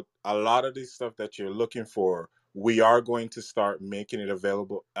 So a lot of the stuff that you're looking for, we are going to start making it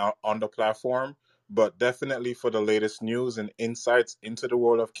available on the platform. But definitely for the latest news and insights into the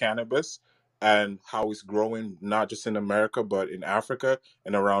world of cannabis and how it's growing, not just in America, but in Africa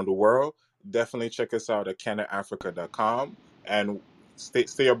and around the world, definitely check us out at CannaAfrica.com. And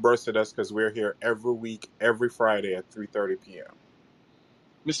stay abreast of us because we're here every week, every Friday at 3:30 p.m.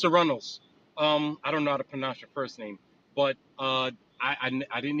 Mr. Reynolds, I don't know how to pronounce your first name, but I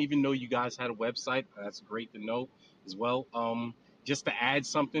didn't even know you guys had a website. That's great to know as well. Just to add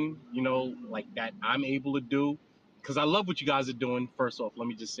something, like that I'm able to do, because I love what you guys are doing. First off, let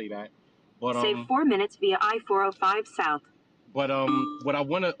me just say that. But Save 4 minutes via I-405 South. But what I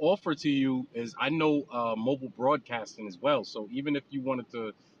want to offer to you is I know mobile broadcasting as well. So even if you wanted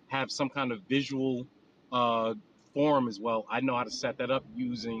to have some kind of visual form as well, I know how to set that up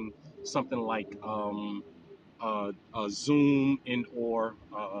using something like Zoom and or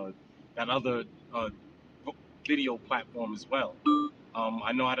that other video platform as well.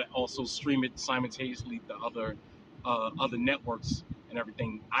 I know how to also stream it simultaneously to other networks and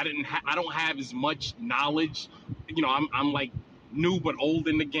everything. I don't have as much knowledge. I'm like new but old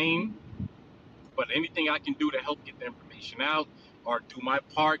in the game. But anything I can do to help get the information out or do my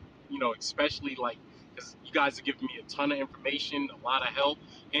part, especially like because you guys are giving me a ton of information, a lot of help,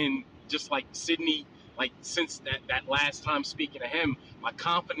 and just like Sydney, like since that last time speaking to him, my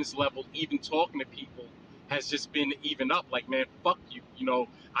confidence level, even talking to people, has just been even up. Like, man, fuck you,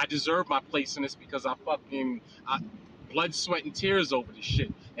 I deserve my place in this because I blood, sweat, and tears over this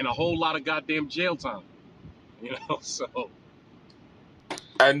shit, and a whole lot of goddamn jail time, so.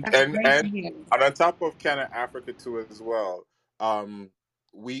 And That's and great to and hear. and on top of Canna Africa too as well,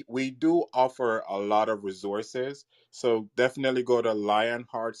 we do offer a lot of resources. So definitely go to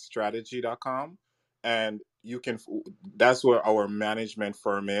lionheartstrategy.com, and you can, that's where our management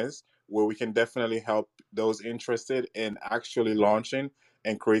firm is, where we can definitely help those interested in actually launching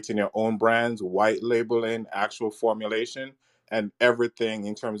and creating your own brands, white labeling, actual formulation, and everything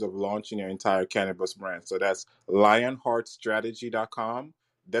in terms of launching your entire cannabis brand. So that's lionheartstrategy.com.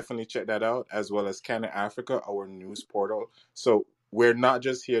 Definitely check that out, as well as Canna Africa, our news portal. So we're not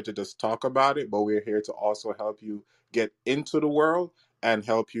just here to just talk about it, but we're here to also help you get into the world and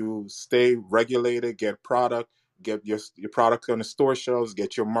help you stay regulated, get product, get your product on the store shelves,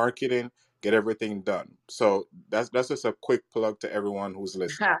 get your marketing, get everything done. So that's just a quick plug to everyone who's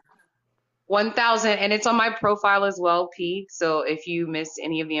listening. 1,000, and it's on my profile as well, P. So if you missed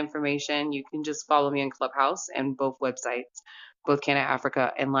any of the information, you can just follow me on Clubhouse, and both websites, both Canna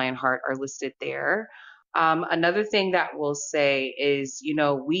Africa and Lionheart, are listed there. Another thing that we'll say is,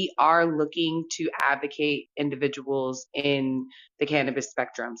 we are looking to advocate individuals in the cannabis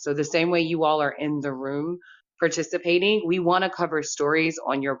spectrum. So the same way you all are in the room participating, we want to cover stories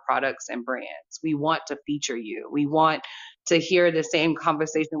on your products and brands. We want to feature you. We want to hear the same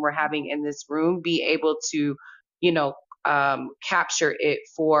conversation we're having in this room, be able to, capture it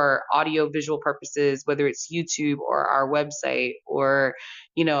for audio visual purposes, whether it's YouTube or our website or,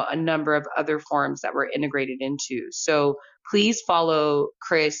 a number of other forms that we're integrated into. So please follow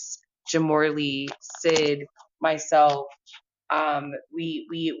Chris, Jamorley, Sid, myself.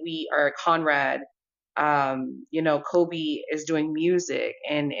 We are Conrad. Kobe is doing music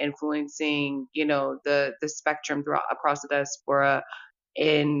and influencing, the spectrum throughout across the diaspora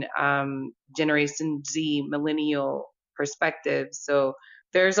in Generation Z millennial perspective. So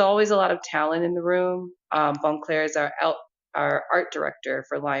there's always a lot of talent in the room. Bon Claire is our art director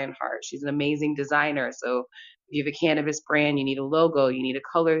for Lionheart. She's an amazing designer. So if you have a cannabis brand, you need a logo, you need a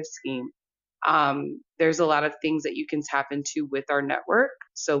color scheme. There's a lot of things that you can tap into with our network.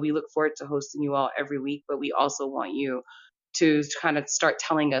 So we look forward to hosting you all every week, but we also want you to kind of start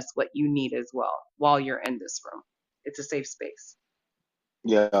telling us what you need as well while you're in this room. It's a safe space.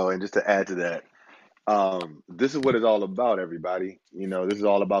 Yeah, and just to add to that, this is what it's all about, everybody. This is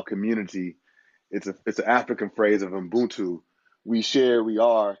all about community. It's an African phrase of Ubuntu. We share, we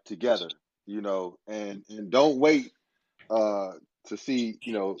are together. And don't wait to see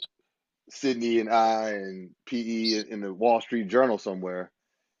Sydney and I and PE in the Wall Street Journal somewhere.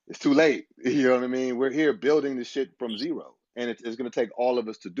 It's too late. You know what I mean? We're here building this shit from zero, and it's going to take all of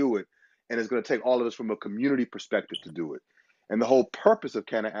us to do it, and it's going to take all of us from a community perspective to do it. And the whole purpose of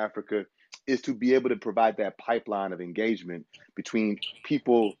Canna Africa is to be able to provide that pipeline of engagement between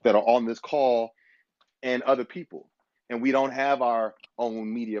people that are on this call and other people. And we don't have our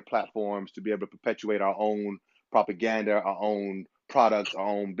own media platforms to be able to perpetuate our own propaganda, our own products, our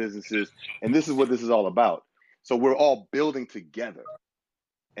own businesses. And this is what this is all about. So we're all building together.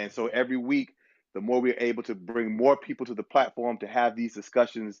 And so every week, the more we're able to bring more people to the platform to have these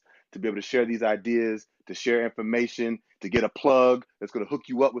discussions, to be able to share these ideas, to share information, to get a plug that's going to hook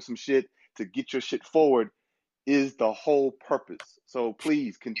you up with some shit, to get your shit forward, is the whole purpose. So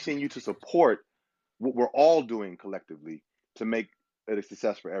please continue to support what we're all doing collectively to make it a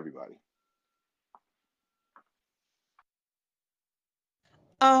success for everybody.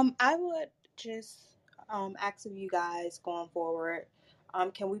 I would just ask of you guys going forward,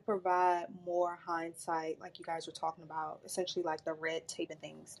 can we provide more hindsight, like you guys were talking about, essentially like the red tape and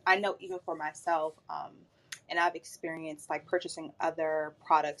things? I know even for myself, and I've experienced like purchasing other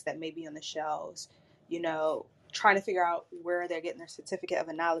products that may be on the shelves, trying to figure out where they're getting their certificate of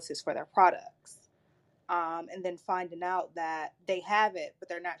analysis for their products. And then finding out that they have it, but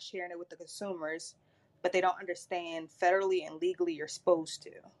they're not sharing it with the consumers, but they don't understand federally and legally you're supposed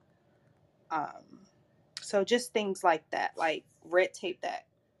to. So just things like that, like red tape that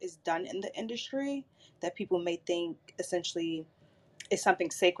is done in the industry that people may think essentially is something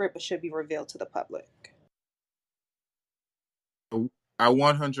sacred but should be revealed to the public. I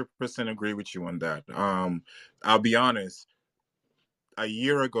 100% agree with you on that. I'll be honest. A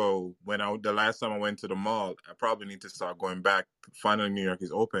year ago, the last time I went to the mall, I probably need to start going back. Finally, New York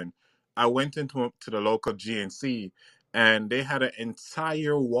is open. I went into the local GNC, and they had an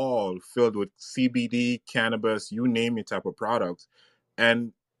entire wall filled with CBD, cannabis, you name it, type of products.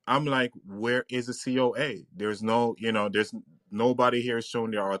 And I'm like, where is the COA? There's there's nobody here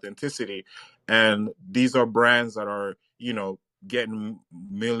showing their authenticity. And these are brands that are, getting $1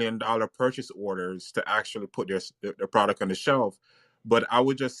 million purchase orders to actually put their product on the shelf. But I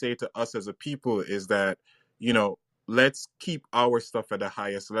would just say to us as a people is that, let's keep our stuff at the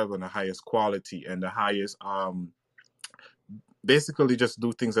highest level and the highest quality and the highest, basically just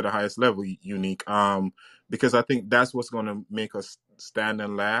do things at the highest level, unique. Because I think that's what's going to make us stand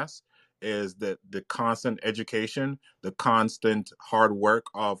and last is the constant education, the constant hard work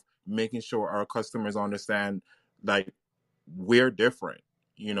of making sure our customers understand, like, we're different,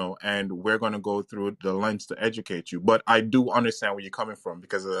 and we're going to go through the lens to educate you. But I do understand where you're coming from,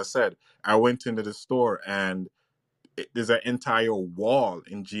 because as I said, I went into the store and there's an entire wall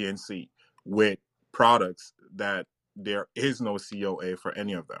in GNC with products that there is no COA for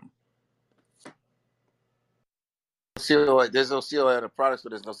any of them. COA. There's no COA on the products,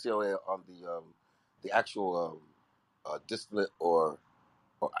 but there's no COA on the actual distillate or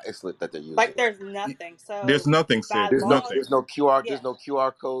isolate that they're using. Like there's nothing. There's So nothing, by Sid. law, There's no QR. yeah, There's no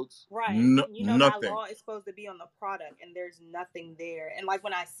QR codes. right. And you know, by Nothing. law, it's supposed to be on the product, and there's nothing there. And like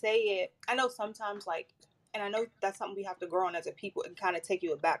when I say it, I know sometimes and I know that's something we have to grow on as a people and kind of take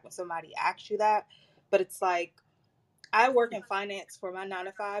you aback when somebody asks you that. But it's like, I work in finance for my 9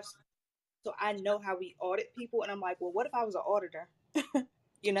 to 5, so I know how we audit people, and I'm like, well, what if I was an auditor?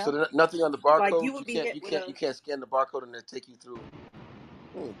 You know, So there's nothing on the barcode. like you would be hit you with can't scan the barcode and then take you through.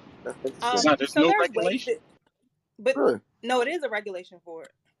 That's interesting. No, there's so no there's regulation. ways but Really? no, it is a regulation for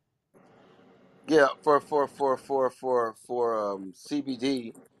it. Yeah, for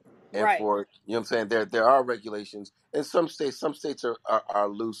CBD and Right. for, you know what I'm saying, there are regulations. In some states are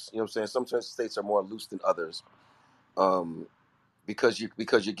loose, you know what I'm saying. Some states are more loose than others. Because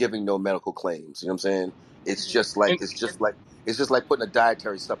you're giving no medical claims, you know what I'm saying? It's just like putting a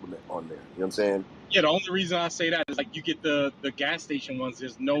dietary supplement on there, you know what I'm saying? Yeah, the only reason I say that is like you get the gas station ones.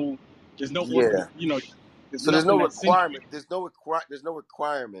 There's no Yeah. there's So there's no nothing that's in requirement. There's no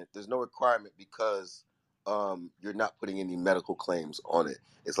requirement. There's no requirement because you're not putting any medical claims on it.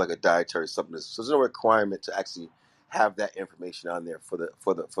 It's like a dietary supplement. So there's no requirement to actually have that information on there for the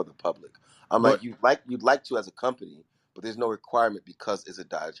public. But You'd like to as a company, but there's no requirement because it's a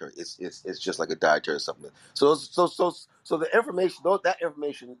dietary. It's just like a dietary supplement. So the information, that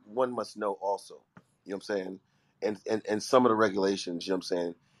information one must know also. You know what I'm saying? And some of the regulations, you know what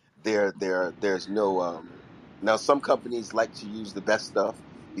I'm saying, there's no now some companies like to use the best stuff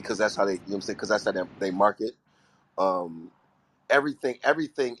because that's how they, you know what I'm saying, because that's how they market. Everything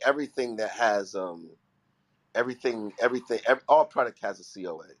that has all product has a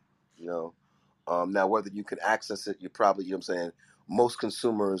COA, you know. Now whether you can access it, you probably, you know what I'm saying, most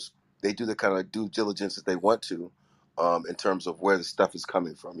consumers, they do the kind of due diligence that they want to, in terms of where the stuff is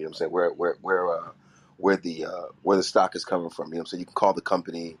coming from, you know what I'm saying, where the stock is coming from, you know what I'm saying. You can call the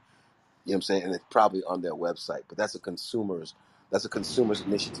company, you know what I'm saying, and it's probably on their website, but that's a consumer's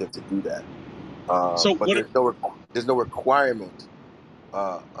initiative to do that. So But what? there's no requirement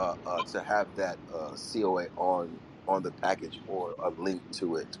to have that COA on the package or a link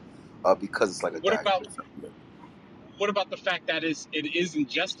to it, because it's like a What about dietary supplement. the fact that it is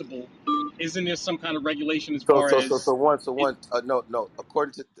ingestible? Isn't there some kind of regulation as So far so so as so one so it? one no,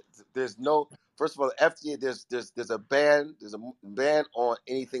 according to, there's no, first of all, the FDA, there's a ban on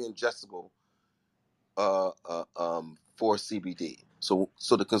anything ingestible for CBD. So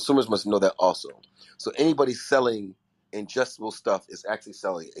the consumers must know that also. So anybody selling ingestible stuff is actually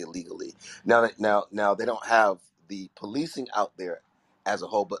selling illegally. Now they don't have the policing out there as a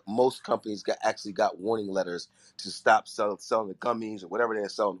whole, but most companies actually got warning letters to stop selling the gummies or whatever they're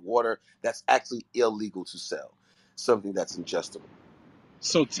selling, water. That's actually illegal to sell. Something that's ingestible.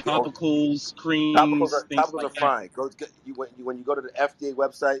 So The only- topicals, creams, things Topicals are like that. fine. When you go to the FDA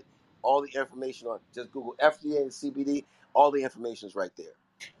website, all the information on, just Google FDA and CBD. All the information is right there.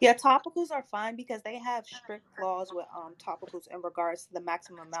 Yeah, topicals are fine because they have strict laws with topicals in regards to the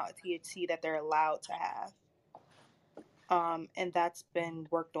maximum amount of THC that they're allowed to have. And that's been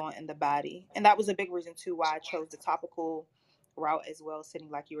worked on in the body. And that was a big reason too why I chose the topical route as well, sitting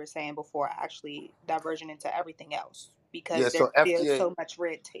like you were saying before, actually diversion into everything else Yeah. because So there's FDA. so much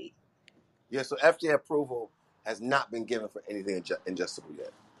red tape. Yeah. So FDA approval has not been given for anything ingestible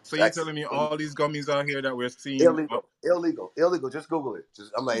yet. so It's you're actually telling me all these gummies out here that we're seeing? illegal. Just Google it.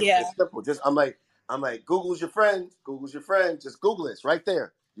 Yeah. It's simple. I'm like, Google's your friend. Just Google it. It's right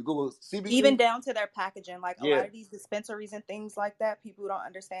there. You Google CBD. Even down to their packaging, like a Yeah. lot of these dispensaries and things like that, people don't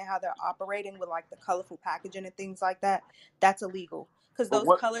understand how they're operating with like the colorful packaging and things like that. That's illegal because those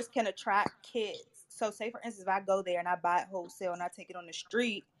colors can attract kids. So say for instance, if I go there and I buy it wholesale and I take it on the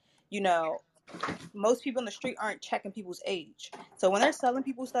street, you know, most people in the street aren't checking people's age. So when they're selling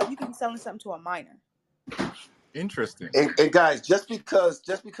people stuff, you can be selling something to a minor. Interesting. And guys, just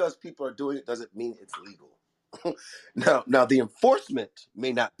because people are doing it doesn't mean it's legal. Now the enforcement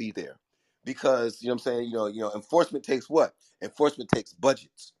may not be there because, you know what I'm saying, you know enforcement takes what? Enforcement takes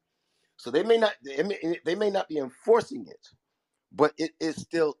budgets. So they may not be enforcing it, but it is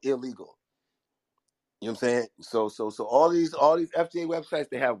still illegal. You know what I'm saying? So all these FDA websites,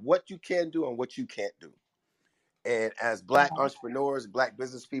 they have what you can do and what you can't do. And as Black entrepreneurs, Black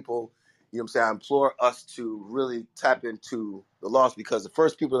business people, you know what I'm saying, I implore us to really tap into the laws, because the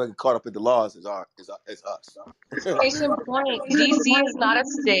first people that get caught up in the laws is us. Case in point, DC is not a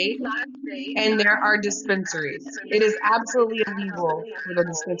state, and there are dispensaries. It is absolutely illegal for the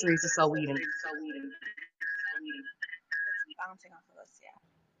dispensaries to sell weed. It's bouncing off of us, yeah.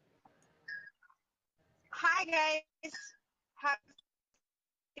 Hi guys. Happy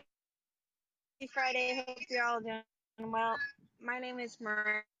Friday. Hope you're all doing well. My name is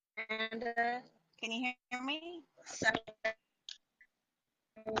Miranda. Can you hear me?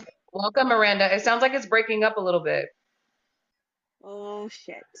 Welcome, Miranda. It sounds like it's breaking up a little bit. Oh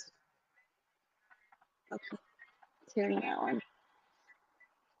shit. Okay. Hearing that one.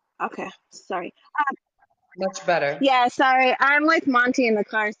 Okay. Sorry. Much better. Yeah, sorry. I'm with Monty in the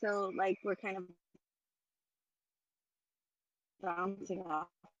car, so like we're kind of bouncing off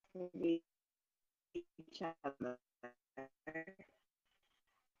of each other.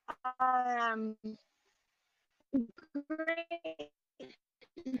 Great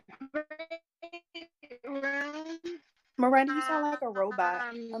room. Miranda, you sound like a robot.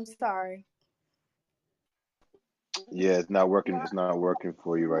 I'm sorry. Yeah, it's not working. It's not working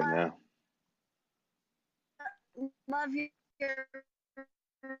for you right now. Love your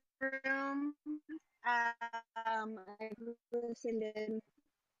room. I've listened in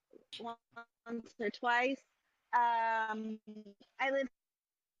once or twice. I lived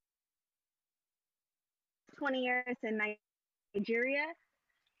 20 years in Nigeria.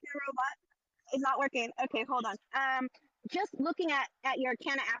 The robot is not working. Okay, hold on. Just looking at your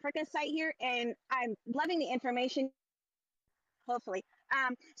Canna Africa site here, and I'm loving the information. Hopefully.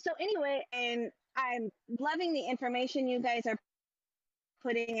 So anyway, and I'm loving the information you guys are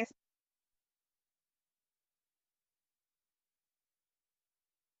putting.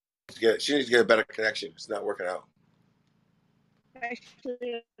 She needs to get a better connection. It's not working out.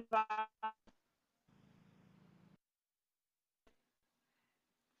 Especially about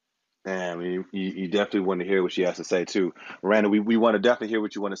Damn, you definitely want to hear what she has to say too. Miranda, we want to definitely hear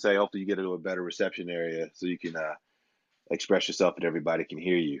what you want to say. Hopefully you get into a better reception area so you can express yourself and everybody can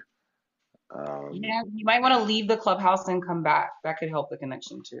hear you. Yeah, you might want to leave the clubhouse and come back. That could help the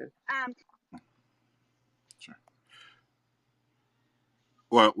connection too. Sure.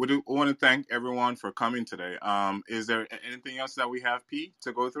 Well, we want to thank everyone for coming today. Is there anything else that we have, P,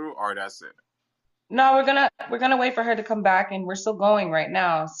 to go through, or that's it? No, we're gonna wait for her to come back, and we're still going right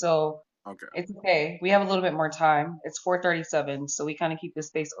now, so Okay. it's okay. We have a little bit more time. It's 4:37, so we kind of keep the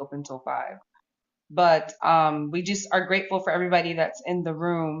space open till 5. But we just are grateful for everybody that's in the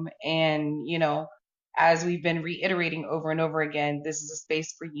room, and you know, as we've been reiterating over and over again, this is a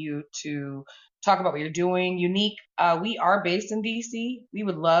space for you to talk about what you're doing. Unique, we are based in DC. We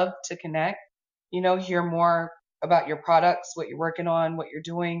would love to connect. You know, hear more about your products, what you're working on, what you're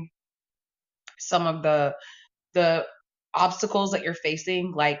doing, some of the obstacles that you're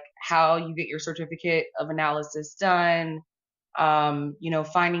facing, like how you get your certificate of analysis done, you know,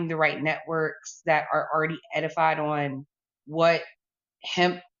 finding the right networks that are already edified on what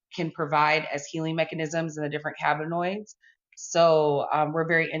hemp can provide as healing mechanisms in the different cannabinoids. So we're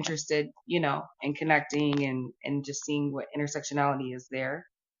very interested, you know, in connecting and just seeing what intersectionality is there.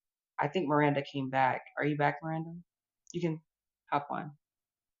 I think Miranda came back. Are you back, Miranda? You can hop on.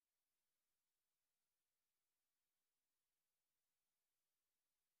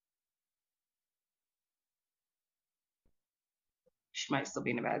 She might still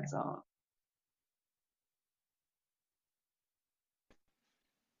be in a bad zone.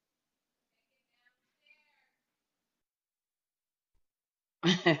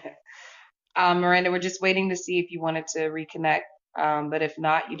 Miranda, we're just waiting to see if you wanted to reconnect. But if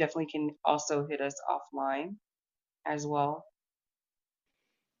not, you definitely can also hit us offline as well.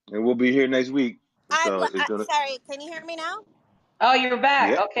 And we'll be here next week. I'm So it's gonna. sorry. Can you hear me now? Oh, you're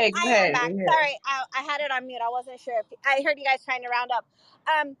back. Yep. Okay, go I ahead. am back. We're here. Sorry, I had it on mute. I wasn't sure if I heard you guys trying to round up.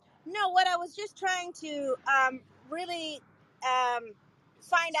 No, what I was just trying to really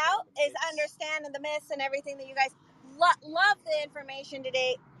find out is understand the myths and everything that you guys love the information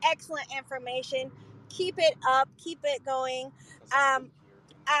today. Excellent information. Keep it up. Keep it going. I'm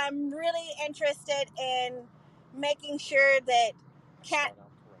really interested in making sure that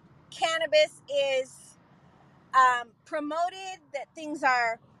cannabis is promoted, that things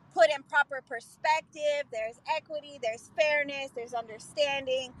are put in proper perspective. There's equity, there's fairness, there's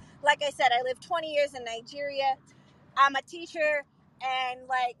understanding. Like I said, I lived 20 years in Nigeria. I'm a teacher, and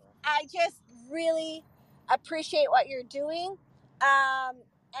like I just really appreciate what you're doing.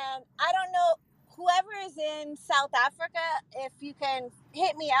 And I don't know whoever is in South Africa, if you can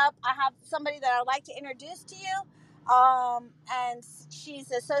hit me up, I have somebody that I'd like to introduce to you. And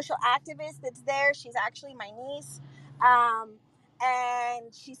she's a social activist that's there. She's actually my niece.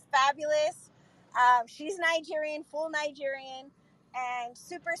 And she's fabulous. She's Nigerian, full Nigerian, and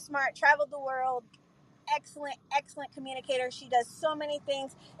super smart, traveled the world. Excellent communicator. She does so many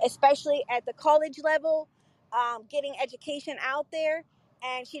things, especially at the college level, getting education out there.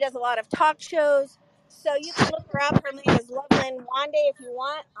 And she does a lot of talk shows. So you can look her up. Her name is Loveland Wande if you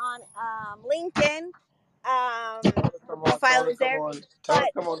want on LinkedIn. Her profile is there. Tell her But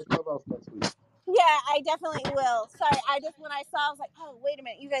to come on the clubhouse next week. yeah, I definitely will. Sorry, when I saw, I was like, oh, wait a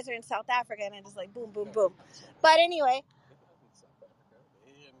minute, you guys are in South Africa, and I just like boom, boom, boom. But anyway,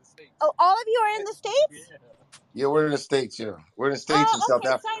 oh, all of you are in the States? Yeah, we're in the States. Yeah, we're in the States and South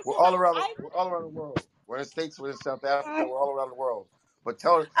Africa. Sorry, We're all around the world. We're in the States. We're in South Africa. Hi, We're all around the world. But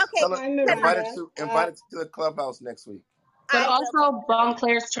tell her, Okay, invite her Miranda. to the clubhouse next week. But I will also, Bon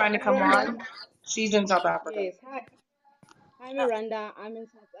Claire's trying to come Miranda. on. She's in South Africa. Yes. Hi, Miranda. I'm in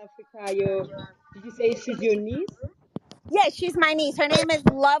South Africa. Did you say she's your niece? Yeah, she's my niece. Her name is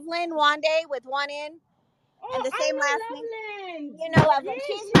Loveland Wande with one N Oh, and the I same know last name. Loveland. You know Loveland. Yes,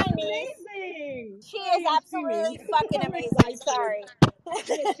 She's she's my niece. amazing. She Sorry, is I'm screaming. absolutely fucking I'm amazing. excited. Sorry.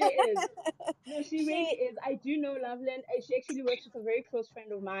 Yes, she is. No, she really She is. I do know Loveland. She actually works with a very close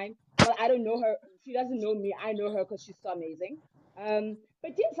friend of mine. Well, I don't know her. She doesn't know me. I know her because she's so amazing.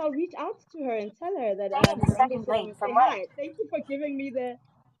 But yes, I'll reach out to her and tell her that Miranda said I must say hi. Thank you for giving me the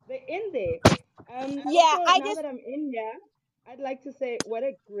in there. yeah, Also, I now just that I'm in here, I'd like to say what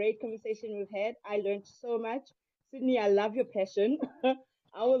a great conversation we've had. I learned so much. Sydney, I love your passion.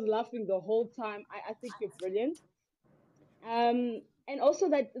 I was laughing the whole time. I think you're brilliant. And also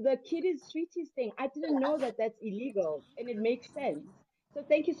that the kiddies sweeties thing, I didn't know that that's illegal, and it makes sense. So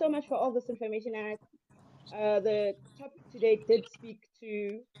thank you so much for all this information. And the topic today did speak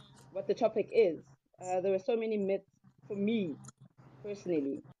to what the topic is. There were so many myths for me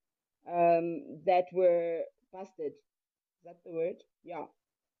personally that were busted. Is that the word? Yeah.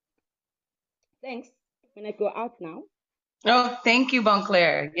 Thanks. I'm gonna go out now. Oh, thank you, Bon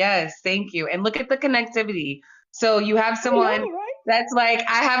Claire. Yes, thank you. And look at the connectivity. So you have someone Right? that's like,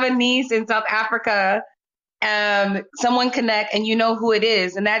 I have a niece in South Africa. Someone connect and you know who it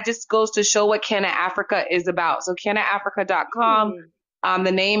is. And that just goes to show what Canna Africa is about. So cannaafrica.com.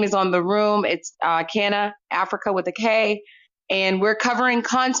 The name is on the room. It's Canna Africa with a K. And we're covering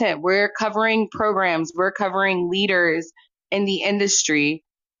content. We're covering programs. We're covering leaders in the industry.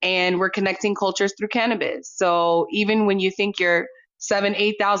 And we're connecting cultures through cannabis. So even when you think you're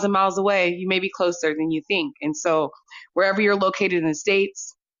 8,000 miles away, you may be closer than you think. And so wherever you're located in the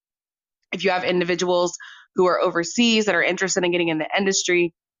States, if you have individuals who are overseas that are interested in getting in the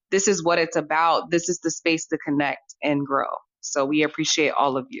industry, this is what it's about. This is the space to connect and grow. So we appreciate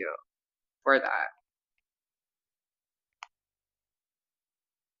all of you for that.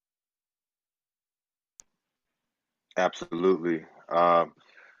 Absolutely.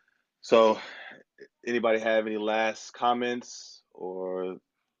 So anybody have any last comments or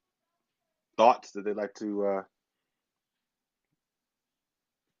thoughts that they'd like to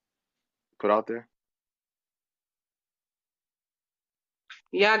put out there?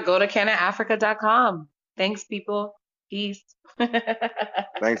 Yeah, go to cannaafrica.com. Thanks, people. Peace.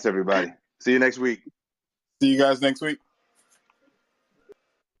 Thanks, everybody. See you next week. See you guys next week.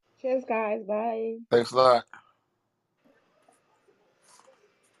 Cheers, guys. Bye. Thanks a lot.